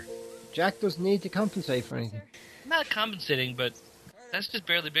bigger. Jack doesn't need to compensate for anything. Not compensating, but that's just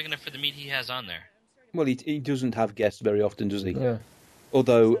barely big enough for the meat he has on there. Well, he doesn't have guests very often, does he? Yeah.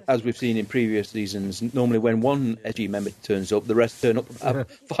 Although, as we've seen in previous seasons, normally when one SG member turns up, the rest turn up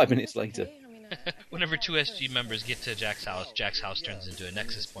about 5 minutes later. Whenever two SG members get to Jack's house turns into a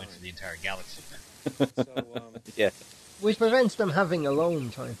nexus point for the entire galaxy. Yeah. Which prevents them having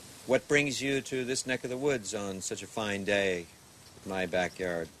alone time. What brings you to this neck of the woods on such a fine day? My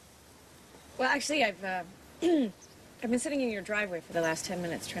backyard. Well, actually, I've been sitting in your driveway for the last 10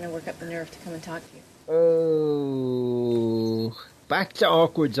 minutes trying to work up the nerve to come and talk to you. Oh... Back to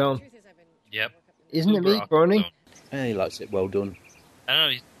awkward zone. Yep. Isn't it me, Bernie? Yeah, he likes it well done. I don't know,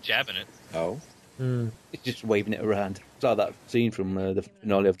 he's jabbing it. Oh? He's just waving it around. It's like that scene from the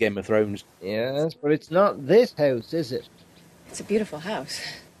finale of Game of Thrones. Yes, but it's not this house, is it? It's a beautiful house.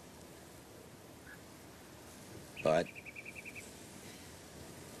 But?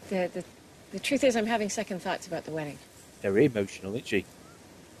 The truth is I'm having second thoughts about the wedding. Very emotional, isn't she?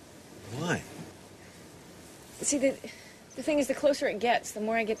 Why? See, the thing is, the closer it gets, the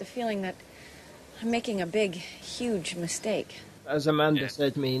more I get the feeling that I'm making a big, huge mistake. As Amanda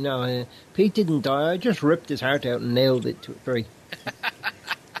said to me, no, Pete didn't die. I just ripped his heart out and nailed it to a tree.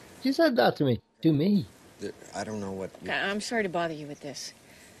 She said that to me. To me. I don't know what... I'm sorry to bother you with this.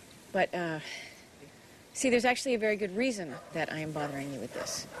 But, see, there's actually a very good reason that I am bothering you with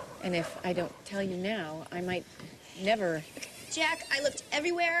this. And if I don't tell you now, I might never... Jack, I looked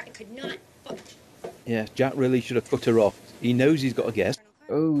everywhere. I could not... Yeah, Jack really should have cut her off. He knows he's got a guest.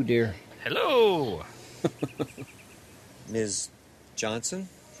 Oh, dear. Hello! Ms. Johnson?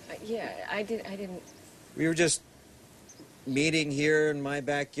 Yeah, I didn't... We were just meeting here in my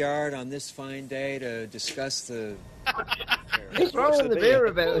backyard on this fine day to discuss the... He's throwing the beer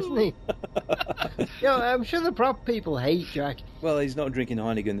about, isn't he? Yeah, I'm sure the prop people hate Jack. Well, he's not drinking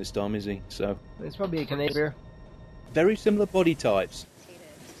Heineken this time, is he? So it's probably a Canadian beer. Very similar body types.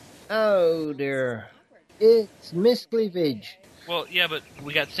 Oh, dear. It's Miss Cleavage. Well, yeah, but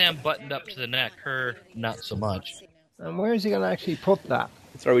we got Sam buttoned up to the neck. Her, not so much. And where is he going to actually put that?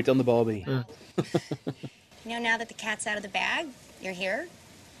 Throw it on the Barbie. You know, now that the cat's out of the bag, you're here,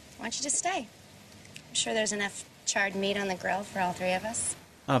 why don't you just stay? I'm sure there's enough charred meat on the grill for all three of us.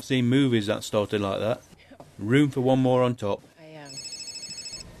 I've seen movies that started like that. Room for one more on top.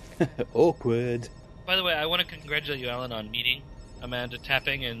 Awkward. By the way, I want to congratulate you, Alan, on meeting Amanda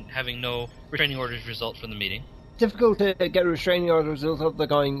Tapping and having no restraining orders result from the meeting. Difficult to get restraining orders without the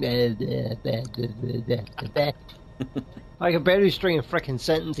going... I could barely string a frickin'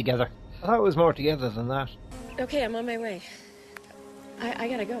 sentence together. I thought it was more together than that. Okay, I'm on my way. I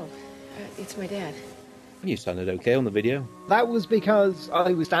gotta go. It's my dad. You sounded okay on the video. That was because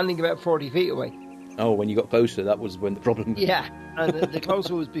I was standing about 40 feet away. Oh, when you got closer, that was when the problem... Yeah, and the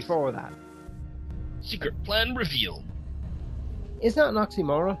closer was before that. Secret plan revealed. Is that an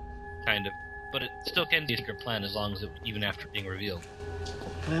oxymoron? Kind of. But it still can be a secret plan as long as even after being revealed.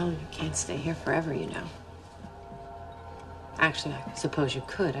 Well, you can't stay here forever, you know. Actually, I suppose you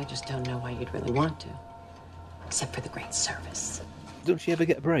could. I just don't know why you'd really want to. Except for the great service. Don't she ever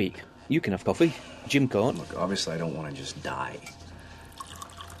get a break? You can have coffee. Jim can't. Look, obviously I don't want to just die.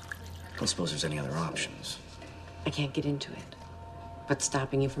 I don't suppose there's any other options. I can't get into it. What's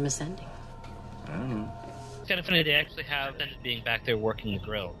stopping you from ascending? I don't know. It's kind of funny they actually have them being back there working the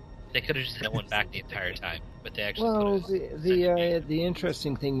grill. They could have just had one back the entire time, but they actually... Well, the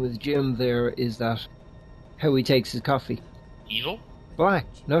interesting thing with Jim there is that how he takes his coffee. Evil? Black,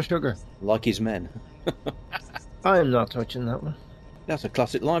 no sugar. Like his men. I'm not touching that one. That's a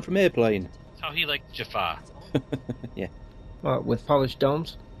classic line from Airplane. That's how he liked Jafar. Yeah. What, with polished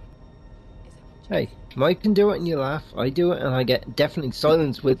domes? Hey, Mike can do it and you laugh. I do it and I get deafening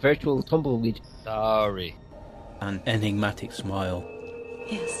silence with virtual tumbleweed. Sorry. An enigmatic smile.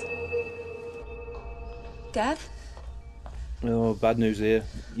 Yes. Dad? Oh, bad news here.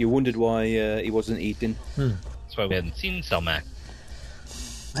 You wondered why he wasn't eating. That's why we hadn't seen Selmac.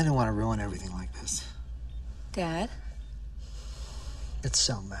 I didn't want to ruin everything like this. Dad? It's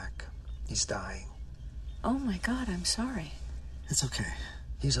Selmac. He's dying. Oh my God, I'm sorry. It's okay.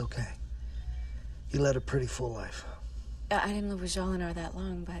 He's okay. He led a pretty full life. I didn't live with Jolinar that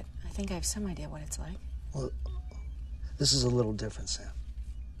long, but I think I have some idea what it's like. Well, this is a little different, Sam.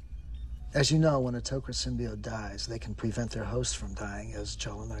 As you know, when a Tok'ra symbiote dies, they can prevent their host from dying, as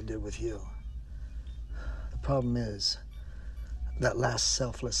Jolinar did with you. The problem is, that last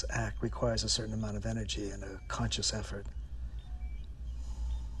selfless act requires a certain amount of energy and a conscious effort.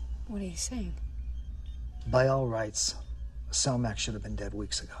 What are you saying? By all rights, Selmac should have been dead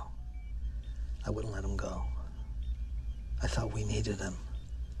weeks ago. I wouldn't let him go. I thought we needed him.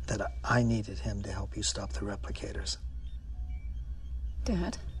 That I needed him to help you stop the replicators.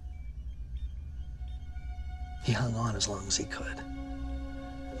 Dad? He hung on as long as he could.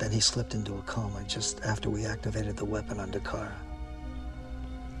 Then he slipped into a coma just after we activated the weapon on Dakara.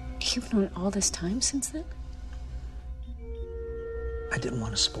 You've known all this time since then? I didn't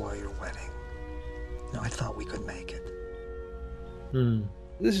want to spoil your wedding. No, I thought we could make it.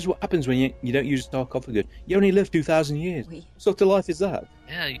 This is what happens when you don't use a sarcophagus. You only live 2,000 years. What sort of life is that?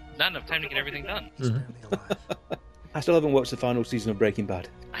 Yeah, not enough time to get everything done. He's barely alive. I still haven't watched the final season of Breaking Bad.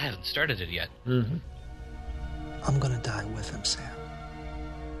 I haven't started it yet. I'm gonna die with him, Sam.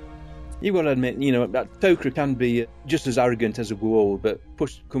 You've got to admit, that Tok'ra can be just as arrogant as a Goa'uld, but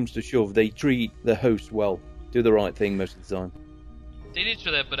push comes to shove, they treat the host well, do the right thing most of the time. They did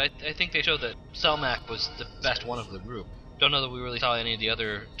show that, but I think they showed that Selmac was the best one of the group. Don't know that we really saw any of the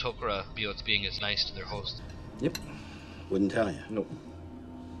other Tok'ra symbiotes being as nice to their host. Yep. Wouldn't tell you. Nope.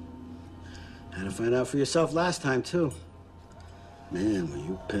 Had to find out for yourself last time, too. Man, were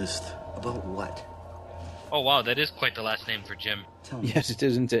you pissed. About what? Oh wow, that is quite the last name for Jim. Yes, it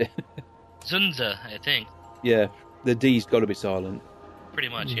is, isn't it? Zunza, I think. Yeah, the D's got to be silent. Pretty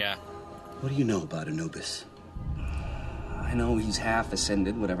much, yeah. What do you know about Anubis? I know he's half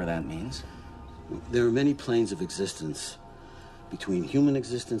ascended, whatever that means. There are many planes of existence between human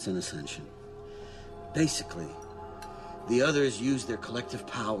existence and ascension. Basically, the others use their collective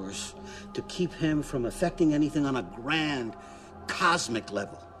powers to keep him from affecting anything on a grand, cosmic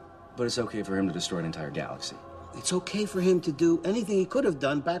level. But it's okay for him to destroy an entire galaxy. It's okay for him to do anything he could have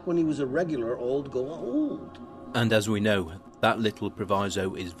done back when he was a regular old Goa'uld. And as we know, that little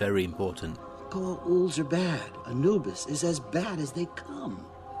proviso is very important. Goa'ulds are bad. Anubis is as bad as they come.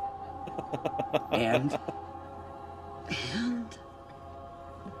 And?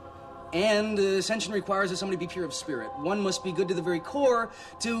 And ascension requires that somebody be pure of spirit. One must be good to the very core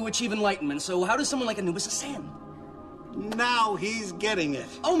to achieve enlightenment. So how does someone like Anubis ascend? Now he's getting it.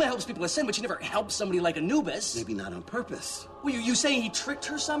 Oma helps people ascend, but she never helps somebody like Anubis. Maybe not on purpose. Well, you saying he tricked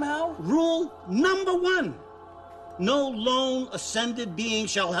her somehow? Rule number 1. No lone ascended being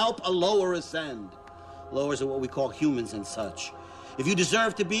shall help a lower ascend. Lowers are what we call humans and such. If you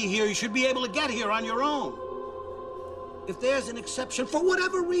deserve to be here, you should be able to get here on your own. If there's an exception for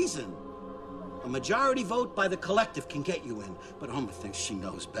whatever reason, a majority vote by the collective can get you in. But Oma thinks she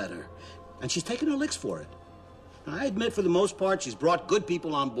knows better, and she's taking her licks for it. I admit, for the most part, she's brought good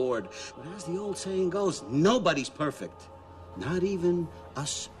people on board. But as the old saying goes, nobody's perfect. Not even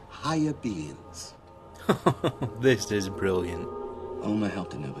us higher beings. This is brilliant. Oma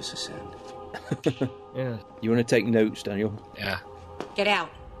helped Anubis ascend. Yeah. You want to take notes, Daniel? Yeah. Get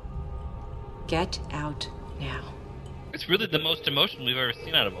out. Get out now. It's really the most emotion we've ever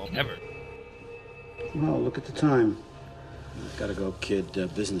seen out of him, ever. Well, look at the time. I've got to go, kid.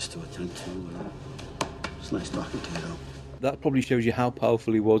 Business to attend to. It's nice talking to you, though. That probably shows you how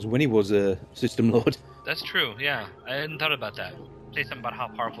powerful he was when he was a System Lord. That's true, yeah. I hadn't thought about that. Say something about how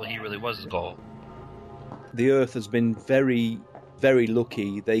powerful he really was as Goa'uld. The Earth has been very, very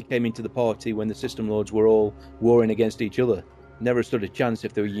lucky. They came into the party when the System Lords were all warring against each other. Never stood a chance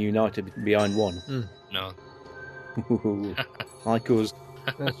if they were united behind one. No. Like us.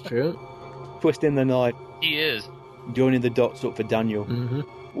 That's true. Twisting the knife. He is. Joining the dots up for Daniel. Mm-hmm.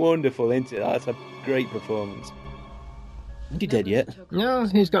 Wonderful, isn't it? That's a great performance. Is he dead yet? No,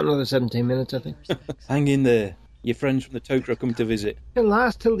 he's got another 17 minutes, I think. Hang in there. Your friends from the Tok'ra come to visit. It'll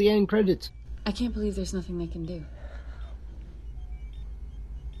last till the end credits. I can't believe there's nothing they can do.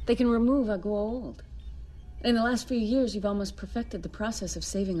 They can remove a Goa'uld. In the last few years, you've almost perfected the process of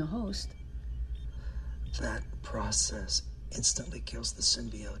saving a host. That process instantly kills the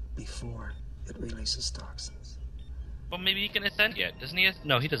symbiote before it releases toxins. Well, maybe he can ascend yet. Doesn't he?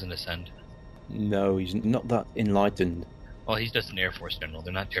 No, he doesn't ascend. No, he's not that enlightened. Well, he's just an Air Force general.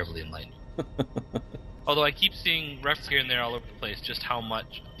 They're not terribly enlightened. Although I keep seeing references here and there all over the place just how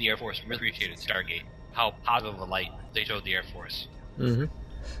much the Air Force really appreciated Stargate. How positive a light they showed the Air Force. Mm-hmm.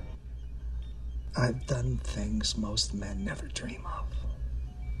 I've done things most men never dream of.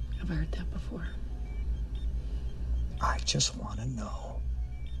 I've heard that before. I just want to know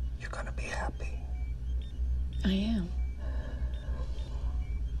you're going to be happy. I am.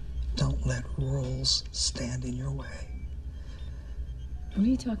 Don't let rules stand in your way. What are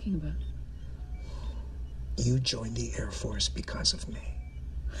you talking about? You joined the Air Force because of me.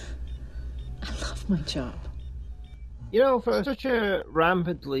 I love my job. You know, for such a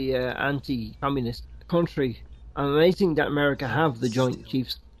rampantly anti-communist country, amazing that America have the Joint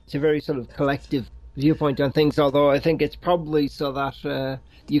Chiefs. It's a very sort of collective viewpoint on things, although I think it's probably so that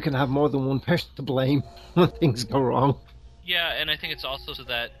you can have more than one person to blame when things go wrong. Yeah, and I think it's also so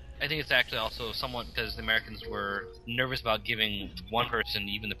that I think it's actually also somewhat because the Americans were nervous about giving one person,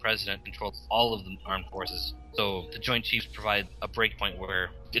 even the president, control of all of the armed forces. So the Joint Chiefs provide a breakpoint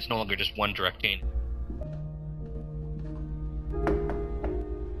where it's no longer just one direct chain.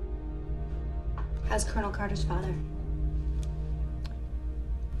 How's Colonel Carter's father?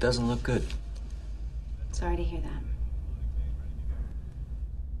 Doesn't look good. Sorry to hear that.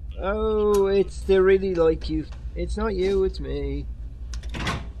 Oh, they really like you. It's not you, it's me.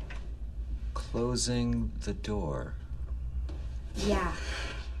 Closing the door. Yeah.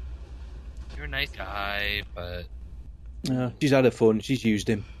 You're a nice guy, but... She's had her fun. She's used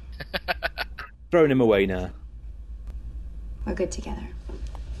him. Throwing him away now. We're good together.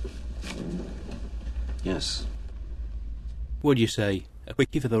 Yes. What do you say? A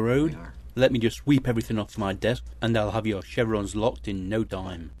quickie for the road? Let me just sweep everything off my desk, and I'll have your chevrons locked in no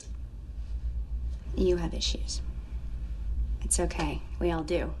time. You have issues. It's okay. We all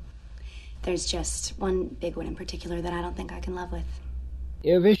do. There's just one big one in particular that I don't think I can love with.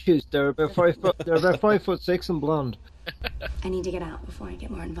 You have issues. They're about 5 foot. They're about 5'6" and blonde. I need to get out before I get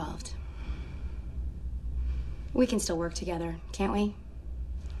more involved. We can still work together, can't we?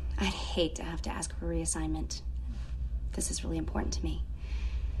 I'd hate to have to ask for a reassignment. This is really important to me.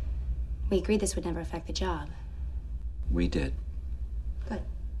 We agreed this would never affect the job. We did. Good.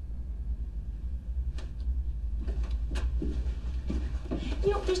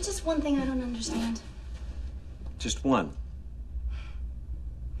 You know, there's just one thing I don't understand. Just one.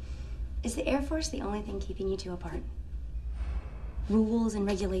 Is the Air Force the only thing keeping you two apart? Rules and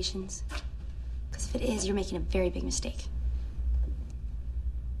regulations? Because if it is, you're making a very big mistake.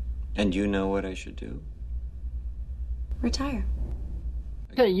 And you know what I should do? Retire.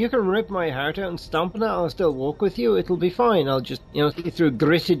 Okay, you can rip my heart out and stomp on it. I'll still walk with you. It'll be fine. I'll just, see it through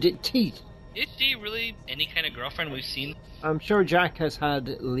gritted teeth. Is she really any kind of girlfriend we've seen? I'm sure Jack has had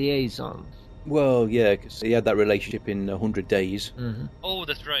liaisons. Well, yeah, because he had that relationship in 100 Days. Mm-hmm. Oh,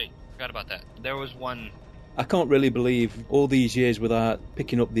 that's right. Forgot about that. There was one. I can't really believe all these years without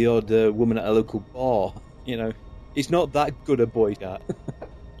picking up the odd woman at a local bar. He's not that good a boy cat.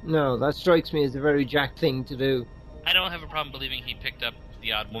 No, that strikes me as a very Jack thing to do. I don't have a problem believing he picked up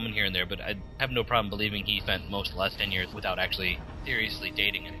the odd woman here and there, but I have no problem believing he spent most of the last 10 years without actually seriously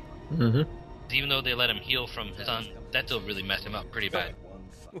dating anyone. Mm-hmm. Even though they let him heal from his son, that still really messed him up pretty bad.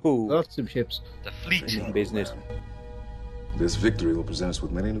 Ooh. Lots of ships. The fleet. Business. This victory will present us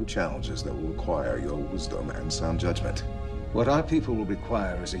with many new challenges that will require your wisdom and sound judgment. What our people will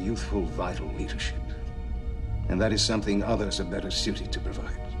require is a youthful, vital leadership. And that is something others are better suited to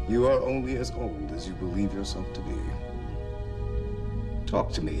provide. You are only as old as you believe yourself to be.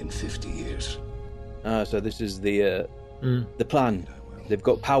 Talk to me in 50 years. So this is the plan. They've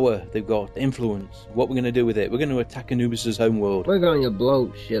got power, they've got influence. What we're going to do with it? We're going to attack Anubis' homeworld. We're going to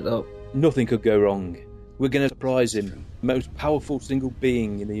blow shit up. Nothing could go wrong. We're going to surprise him. Most powerful single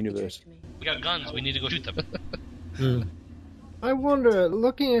being in the universe. We got guns, we need to go shoot them. I wonder,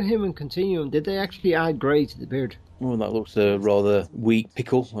 looking at him in Continuum, did they actually add grey to the beard? Oh, that looks a rather weak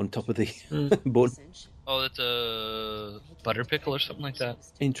pickle on top of the bun. Oh, that's a butter pickle or something like that.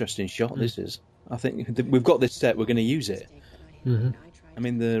 Interesting shot, this is. I think we've got this set, we're going to use it. Mm-hmm. I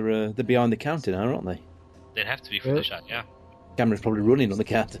mean, they're behind the counter now, aren't they? They'd have to be for the shot, yeah. Camera's probably running on the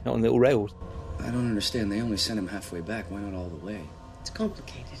counter, on little rails. I don't understand. They only sent him halfway back. Why not all the way? It's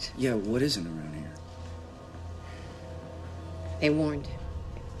complicated. Yeah, what isn't around here? They warned him.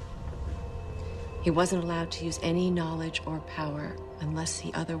 He wasn't allowed to use any knowledge or power unless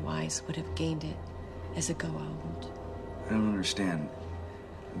he otherwise would have gained it as a Goa'uld. I don't understand.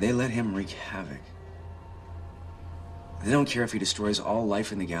 They let him wreak havoc. They don't care if he destroys all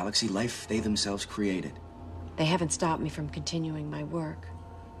life in the galaxy, life they themselves created. They haven't stopped me from continuing my work.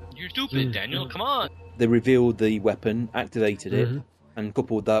 You're stupid, Daniel. Come on. They revealed the weapon, activated it, and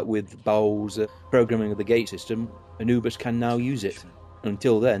coupled that with Bowl's programming of the gate system, Anubis can now use it.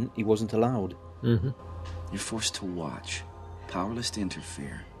 Until then, he wasn't allowed. You're forced to watch, powerless to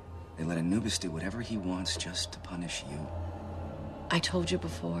interfere. They let Anubis do whatever he wants just to punish you. I told you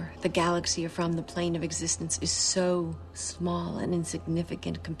before, the galaxy from the plane of existence is so small and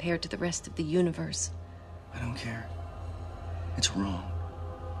insignificant compared to the rest of the universe. I don't care. It's wrong.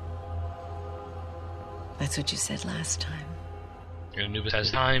 That's what you said last time. Anubis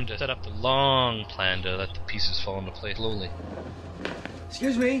has time to set up the long plan to let the pieces fall into place slowly.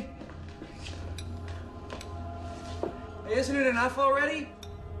 Excuse me? Hey, isn't it enough already?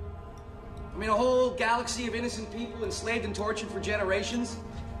 I mean, a whole galaxy of innocent people enslaved and tortured for generations?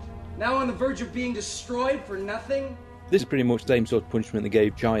 Now on the verge of being destroyed for nothing? This is pretty much the same sort of punishment they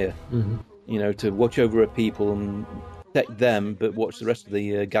gave Jaya. To watch over her people and protect them, but watch the rest of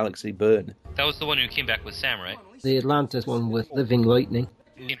the galaxy burn. That was the one who came back with Sam, right? The Atlantis one with living lightning.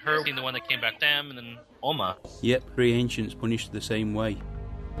 Her being the one that came back with Sam, and then Oma. Yep, three ancients punished the same way.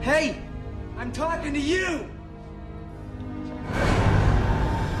 Hey! I'm talking to you!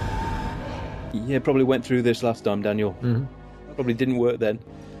 Yeah, probably went through this last time, Daniel. Probably didn't work then.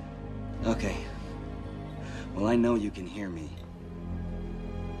 Okay. Well, I know you can hear me.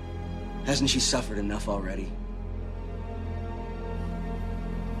 Hasn't she suffered enough already?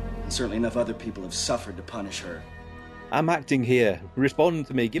 And certainly enough other people have suffered to punish her. I'm acting here. Respond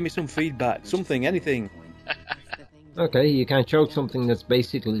to me. Give me some feedback. Something, anything. Okay, you can't choke something that's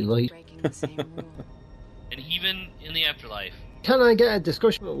basically light. And even in the afterlife. Can I get a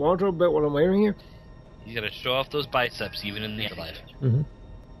discussion with Wardrobe about what I'm wearing here? You gotta show off those biceps even in the afterlife.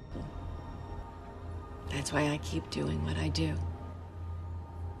 That's why I keep doing what I do.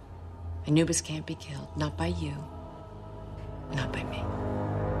 Anubis can't be killed. Not by you. Not by me.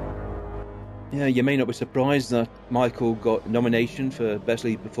 Yeah, you may not be surprised that Michael got nomination for Best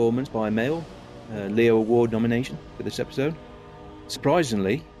Lead Performance by a male, Leo Award nomination for this episode.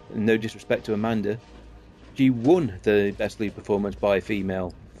 Surprisingly, no disrespect to Amanda, she won the Best Lead Performance by a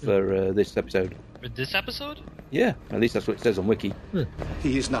female for this episode. For this episode? Yeah, at least that's what it says on Wiki.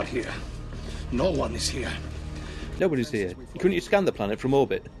 He is not here. No one is here. Nobody's here. Couldn't you scan the planet from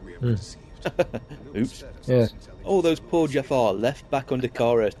orbit? Oops. Yeah. All those poor Jafar left back under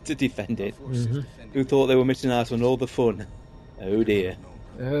Kara to defend it. Who thought they were missing out on all the fun. Oh dear.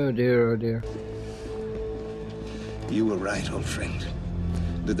 Oh dear, oh dear. You were right, old friend.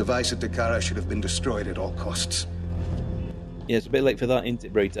 The device at Dakara should have been destroyed at all costs. Yeah, it's a bit late for that, isn't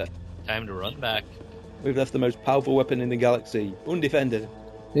it, Brita? Time to run back. We've left the most powerful weapon in the galaxy, undefended.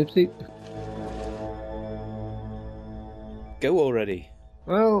 Oopsie. Go already.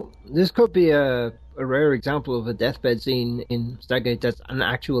 Well, this could be a rare example of a deathbed scene in Stargate that's an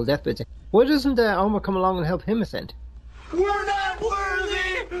actual deathbed scene. Why doesn't Alma come along and help him ascend? We're not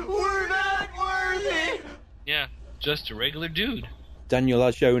worthy! We're not worthy! Yeah, just a regular dude. Daniel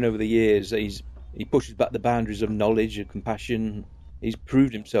has shown over the years that he pushes back the boundaries of knowledge and compassion. He's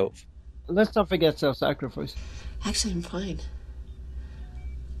proved himself. Let's not forget self-sacrifice. Actually, I'm fine.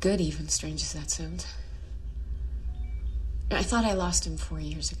 Good, even, strange as that sounds. I thought I lost him 4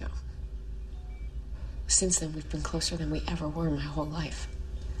 years ago. Since then, we've been closer than we ever were my whole life.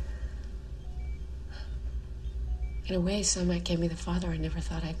 In a way, Samak gave me the father I never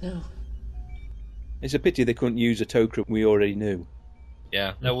thought I'd know. It's a pity they couldn't use a Tok'ra we already knew.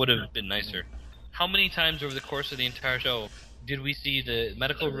 Yeah, that would have been nicer. How many times over the course of the entire show did we see the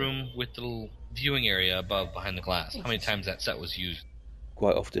medical room with the little viewing area above behind the glass? How many times that set was used?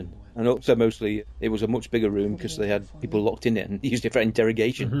 Quite often. And also mostly it was a much bigger room because they had people locked in it and used it for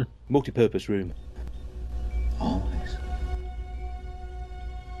interrogation. Multi-purpose room. Always.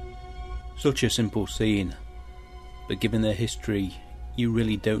 Such a simple scene. But given their history, you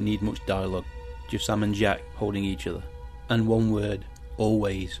really don't need much dialogue. Just Sam and Jack holding each other. And one word,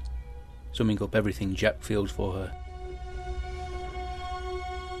 always. Summing up everything Jack feels for her.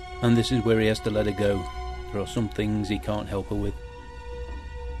 And this is where he has to let her go. There are some things he can't help her with.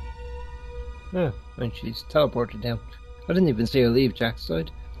 Yeah, and she's teleported down. I didn't even see her leave Jack's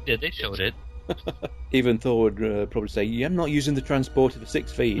side. Yeah, they showed it. Even Thor would probably say, yeah, I'm not using the transporter for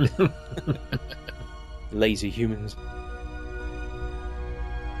 6 feet. Lazy humans.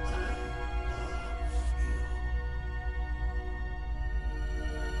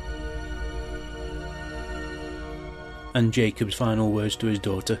 And Jacob's final words to his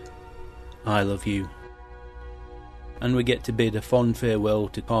daughter, I love you. And we get to bid a fond farewell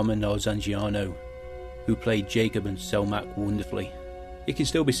to Carmen Zangiano, who played Jacob and Selmak wonderfully. He can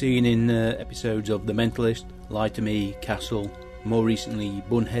still be seen in episodes of The Mentalist, Lie to Me, Castle, more recently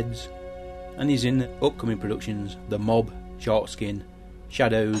Bunheads, and he's in upcoming productions The Mob, Sharkskin,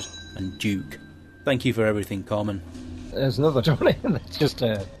 Shadows and Duke. Thank you for everything, Carmen. There's another Tony. That's just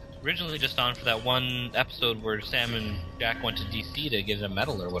Originally just on for that one episode where Sam and Jack went to DC to get a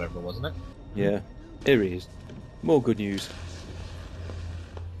medal or whatever, wasn't it? Yeah, here he is. More good news.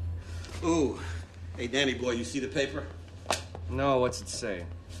 Ooh. Hey, Danny boy, you see the paper? No, what's it say?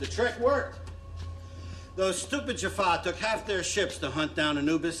 The trick worked. Those stupid Jaffa took half their ships to hunt down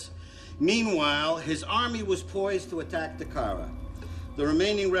Anubis. Meanwhile, his army was poised to attack Dakara. The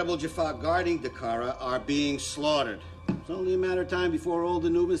remaining rebel Jaffa guarding Dakara are being slaughtered. It's only a matter of time before old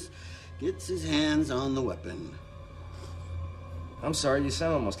Anubis gets his hands on the weapon. I'm sorry, you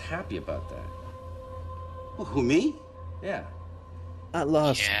sound almost happy about that. Well, who, me? Yeah. At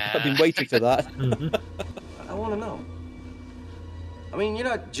last. Yeah. I've been waiting for that. I want to know. I mean, you're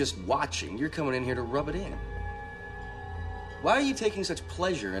not just watching, you're coming in here to rub it in. Why are you taking such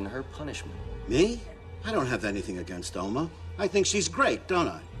pleasure in her punishment? Me? I don't have anything against Oma. I think she's great, don't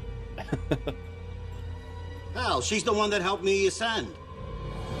I? Hell, she's the one that helped me ascend.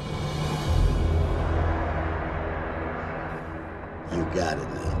 You got it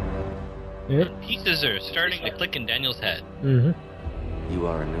now. Yeah. Pieces are starting to click in Daniel's head. Mm-hmm. You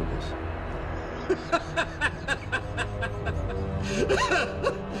are Anubis.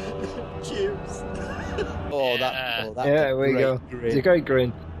 Cheers. Oh, that yeah, there we go. Grin. It's a great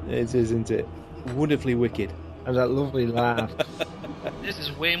grin. It is, isn't it? Wonderfully wicked. And that lovely laugh. This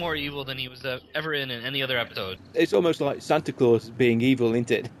is way more evil than he was ever in any other episode. It's almost like Santa Claus being evil, isn't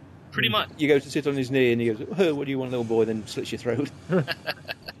it? Pretty much. You go to sit on his knee and he goes, oh, what do you want, little boy? Then slits your throat.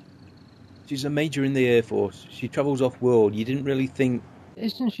 She's a major in the Air Force. She travels off-world. You didn't really think...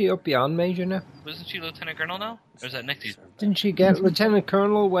 Isn't she up beyond major now? Wasn't she Lieutenant Colonel now? Or is that next season? Didn't she get Lieutenant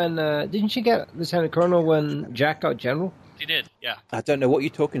Colonel when... Didn't she get Lieutenant Colonel when Jack got General? She did, yeah. I don't know what you're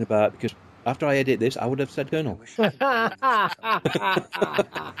talking about because After I edit this, I would have said Colonel.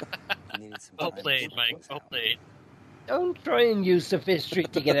 Well played, Mike. Well played. Don't try and use sophistry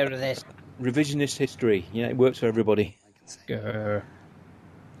to get out of this. Revisionist history. Yeah, it works for everybody. I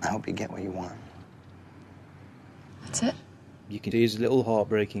hope you get what you want. That's it? You can see it's a little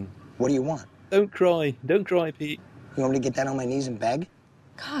heartbreaking. What do you want? Don't cry. Don't cry, Pete. You want me to get down on my knees and beg?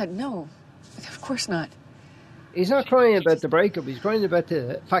 God, no. Of course not. He's not crying about the breakup. He's crying about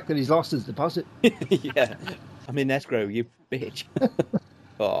the fact that he's lost his deposit. Yeah. I'm in escrow, you bitch.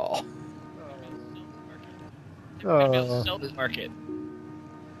 Oh. Oh. Sell this market.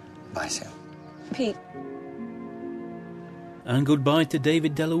 Bye, Sam. Pete. And goodbye to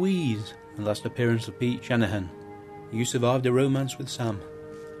David DeLuise, the last appearance of Pete Shanahan. You survived a romance with Sam.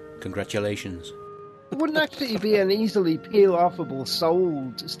 Congratulations. It wouldn't actually be an easily peel-offable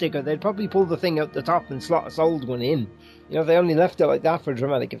sold sticker. They'd probably pull the thing out the top and slot a sold one in. You know, they only left it like that for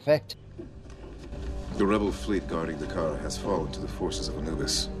dramatic effect. The rebel fleet guarding Dakar has fallen to the forces of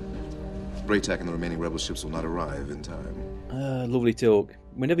Anubis. Braytak and the remaining rebel ships will not arrive in time. Lovely talk.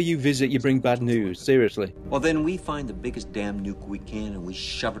 Whenever you visit, you bring bad news. Seriously. Well, then we find the biggest damn nuke we can and we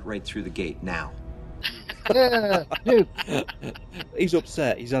shove it right through the gate now. Yeah, nuke. He's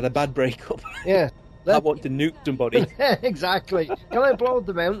upset. He's had a bad breakup. Yeah. I want to nuke somebody. Exactly. Can I blow up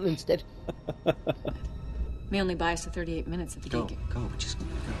the mountain instead? May only buy us the 38 minutes at the gate. Go, just go.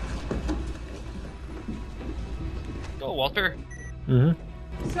 Go, Walter.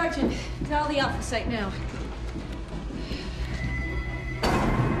 Mm-hmm. Sergeant, dial the Alpha site now.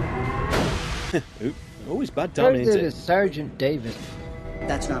 Oop. Always bad timing, isn't it? Sergeant Davis.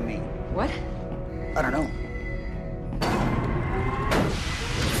 That's not me. What? I don't know.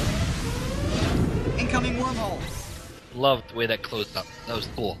 Incoming wormhole. Loved the way that closed up. That was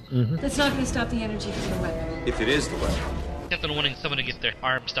cool. Mm-hmm. That's not going to stop the energy from the weapon. If it is the weapon. Except for wanting someone to get their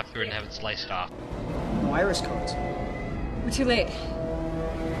arm stuck through it and have it sliced off. No iris codes. We're too late.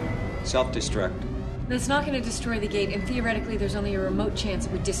 Self-destruct. That's not going to destroy the gate, and theoretically there's only a remote chance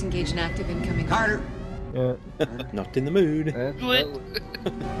it would disengage an active incoming... Carter! Yeah. Not in the mood. Do it!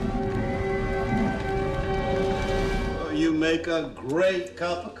 Oh, you make a great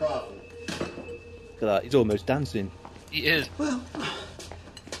cup of coffee. Look at that. He's almost dancing. He is. Well,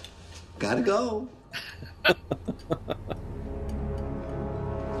 gotta go.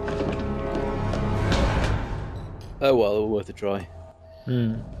 Oh well, worth a try.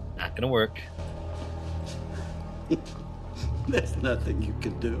 Not gonna work. There's nothing you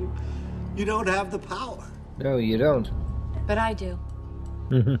can do. You don't have the power. No, you don't. But I do.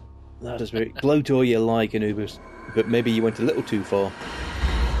 Mm-hmm. That is very... Gloat all you like, Anubis. But maybe you went a little too far.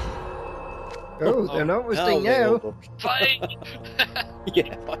 Oh, they're not listening now. Fight!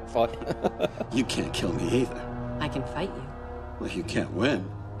 Yeah, fight. You can't kill me either. I can fight you. Well, you can't win.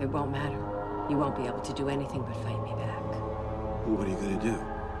 It won't matter. You won't be able to do anything but fight me back. Well, what are you gonna do?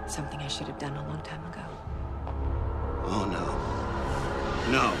 Something I should have done a long time ago. Oh, no.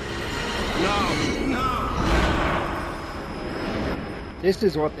 No. No! This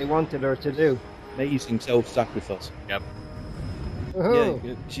is what they wanted her to do. Amazing self-sacrifice. Yep. Oh.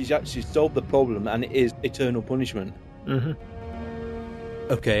 Yeah, she's actually solved the problem, and it is eternal punishment. Mm-hmm.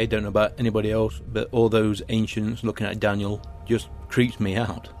 Okay, I don't know about anybody else, but all those ancients looking at Daniel just creeps me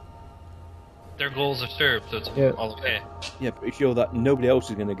out. Their goals are served, so it's all okay. Yeah, pretty sure that nobody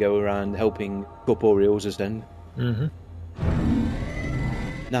else is going to go around helping corporeals ascend. Mm-hmm.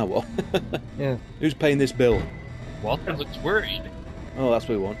 Now what? Yeah. Who's paying this bill? Walter looks worried. Oh, that's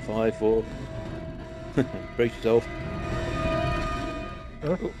what we want. 5, 4. Brace yourself.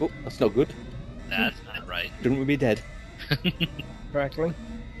 Oh, that's not good. That's not right. Shouldn't we be dead? Crackling.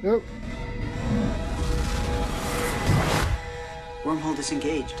 Oh. Wormhole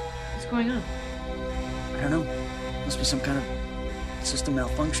disengaged. What's going on? I don't know. Must be some kind of system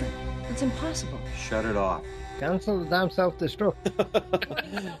malfunction. It's impossible. Shut it off. Cancel the damn self-destruct.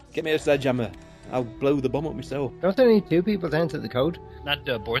 Get me a sledgehammer. I'll blow the bomb up myself. Don't they need 2 people to enter the code? Not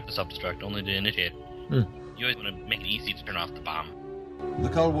to abort the self-destruct, only to initiate. Hmm. You always want to make it easy to turn off the bomb. The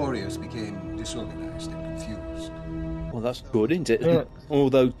Cull warriors became disorganized and confused. Well, that's good, isn't it? Yeah.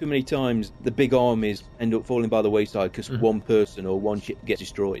 Although, too many times, the big armies end up falling by the wayside because one person or one ship gets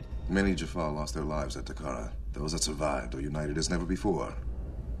destroyed. Many Jaffa lost their lives at Takara. Those that survived are united as never before.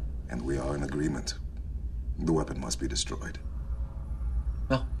 And we are in agreement. The weapon must be destroyed.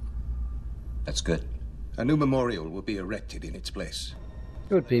 Well, that's good. A new memorial will be erected in its place.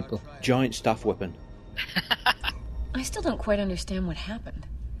 Good people. Giant staff weapon. I still don't quite understand what happened.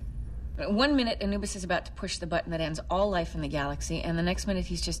 1 minute, Anubis is about to push the button that ends all life in the galaxy, and the next minute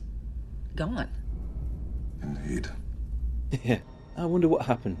he's just gone. Indeed. Yeah. I wonder what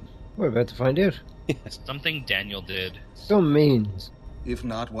happened. We're about to find out. Yes. Something Daniel did. Some means. If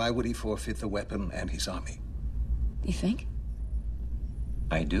not, why would he forfeit the weapon and his army? You think?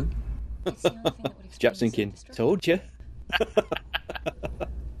 I do. Jack's thinking, told you.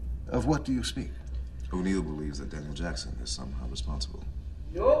 Of what do you speak? O'Neill believes that Daniel Jackson is somehow responsible.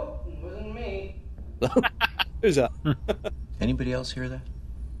 Nope, it wasn't me. Who's that? Anybody else hear that?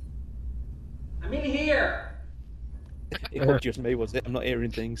 I'm in here. It was just me, was it? I'm not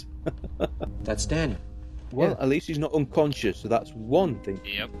hearing things. That's Daniel. Well, at least he's not unconscious, so that's one thing.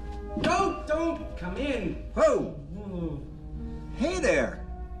 Yep. Don't come in. Whoa! Hey there!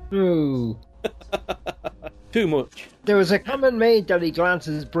 Ooh. Too much. There was a comment made that he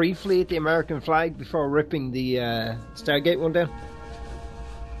glances briefly at the American flag before ripping the Stargate one down.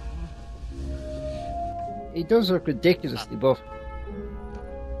 He does look ridiculously buff.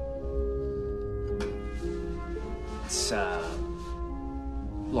 It's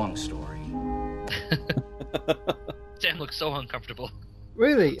long story. Dan looks so uncomfortable.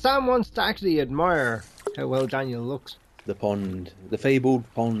 Really? Sam wants to actually admire how well Daniel looks. The pond. The fabled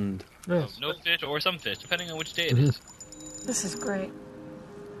pond. Yes. No fish or some fish, depending on which day it is. This is great.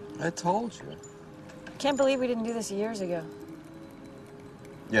 I told you. Can't believe we didn't do this years ago.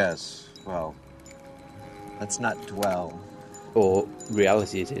 Yes, well, let's not dwell. Or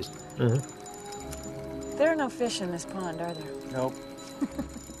reality it is. There are no fish in this pond, are there? Nope.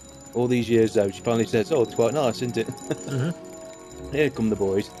 All these years, though, she finally says, oh, it's quite nice, isn't it? Here come the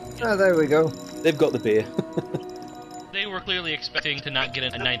boys. Oh, there we go. They've got the beer. They were clearly expecting to not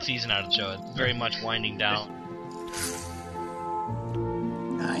get a ninth season out of the show. It's very much winding down.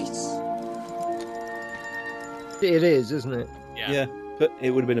 Nice. It is, isn't it? Yeah. But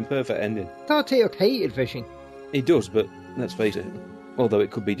it would have been a perfect ending. I thought Teal'c hated fishing. He does, but let's face it. Although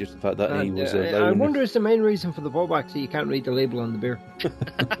it could be just the fact that he was a I wonder it's the main reason for the pullback, so you can't read the label on the beer.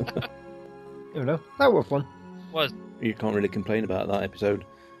 You know, that was fun. Was. You can't really complain about that episode.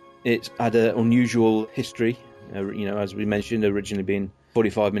 It's had an unusual history. As we mentioned, originally being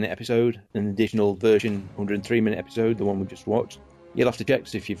 45-minute episode, an additional version, 103-minute episode, the one we just watched. You'll have to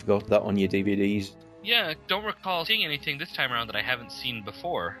check if you've got that on your DVDs. Yeah, don't recall seeing anything this time around that I haven't seen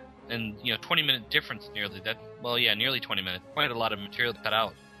before. And, 20-minute difference nearly. Nearly 20 minutes. Quite a lot of material to cut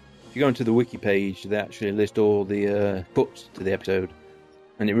out. If you go into the wiki page, they actually list all the cuts to the episode.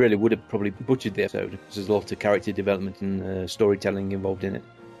 And it really would have probably butchered the episode, because there's a lot of character development and storytelling involved in it.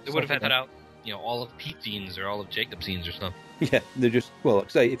 They would have had cut out, all of Pete scenes or all of Jacob scenes or something. Yeah, they're just, like I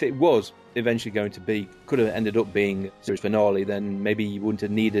say, if it was eventually going to be, could have ended up being series finale, then maybe you wouldn't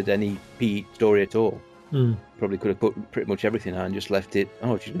have needed any Pete story at all. Probably could have put pretty much everything out and just left it,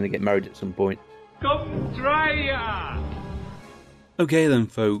 she's going to get married at some point. Come try ya! Okay then,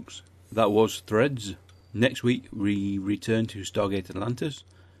 folks, that was Threads. Next week we return to Stargate Atlantis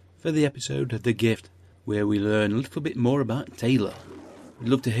for the episode The Gift, where we learn a little bit more about Taylor. We'd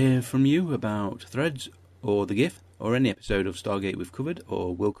love to hear from you about Threads or The Gift, or any episode of Stargate we've covered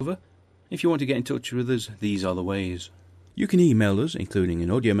or will cover. If you want to get in touch with us, these are the ways. You can email us, including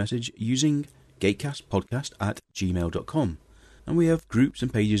an audio message, using gatecastpodcast@gmail.com. And we have groups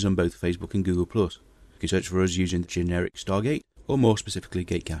and pages on both Facebook and Google+. You can search for us using the generic Stargate, or more specifically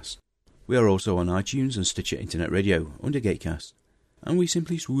Gatecast. We are also on iTunes and Stitcher Internet Radio under Gatecast. And we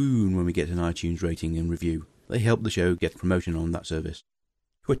simply swoon when we get an iTunes rating and review. They help the show get promotion on that service.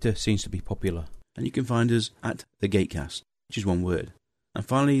 Twitter seems to be popular, and you can find us at The Gatecast, which is one word. And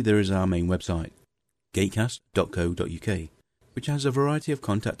finally, there is our main website, gatecast.co.uk, which has a variety of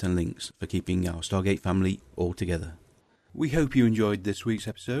contact and links for keeping our Stargate family all together. We hope you enjoyed this week's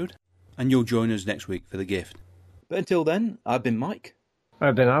episode, and you'll join us next week for The Gift. But until then, I've been Mike.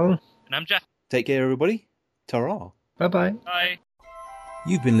 I've been Alan. And I'm Jeff. Take care, everybody. Ta-ra. Bye-bye. Bye.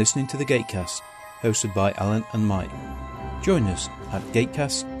 You've been listening to The Gatecast, hosted by Alan and Mike. Join us at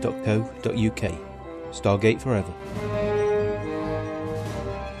gatecast.co.uk. Stargate forever.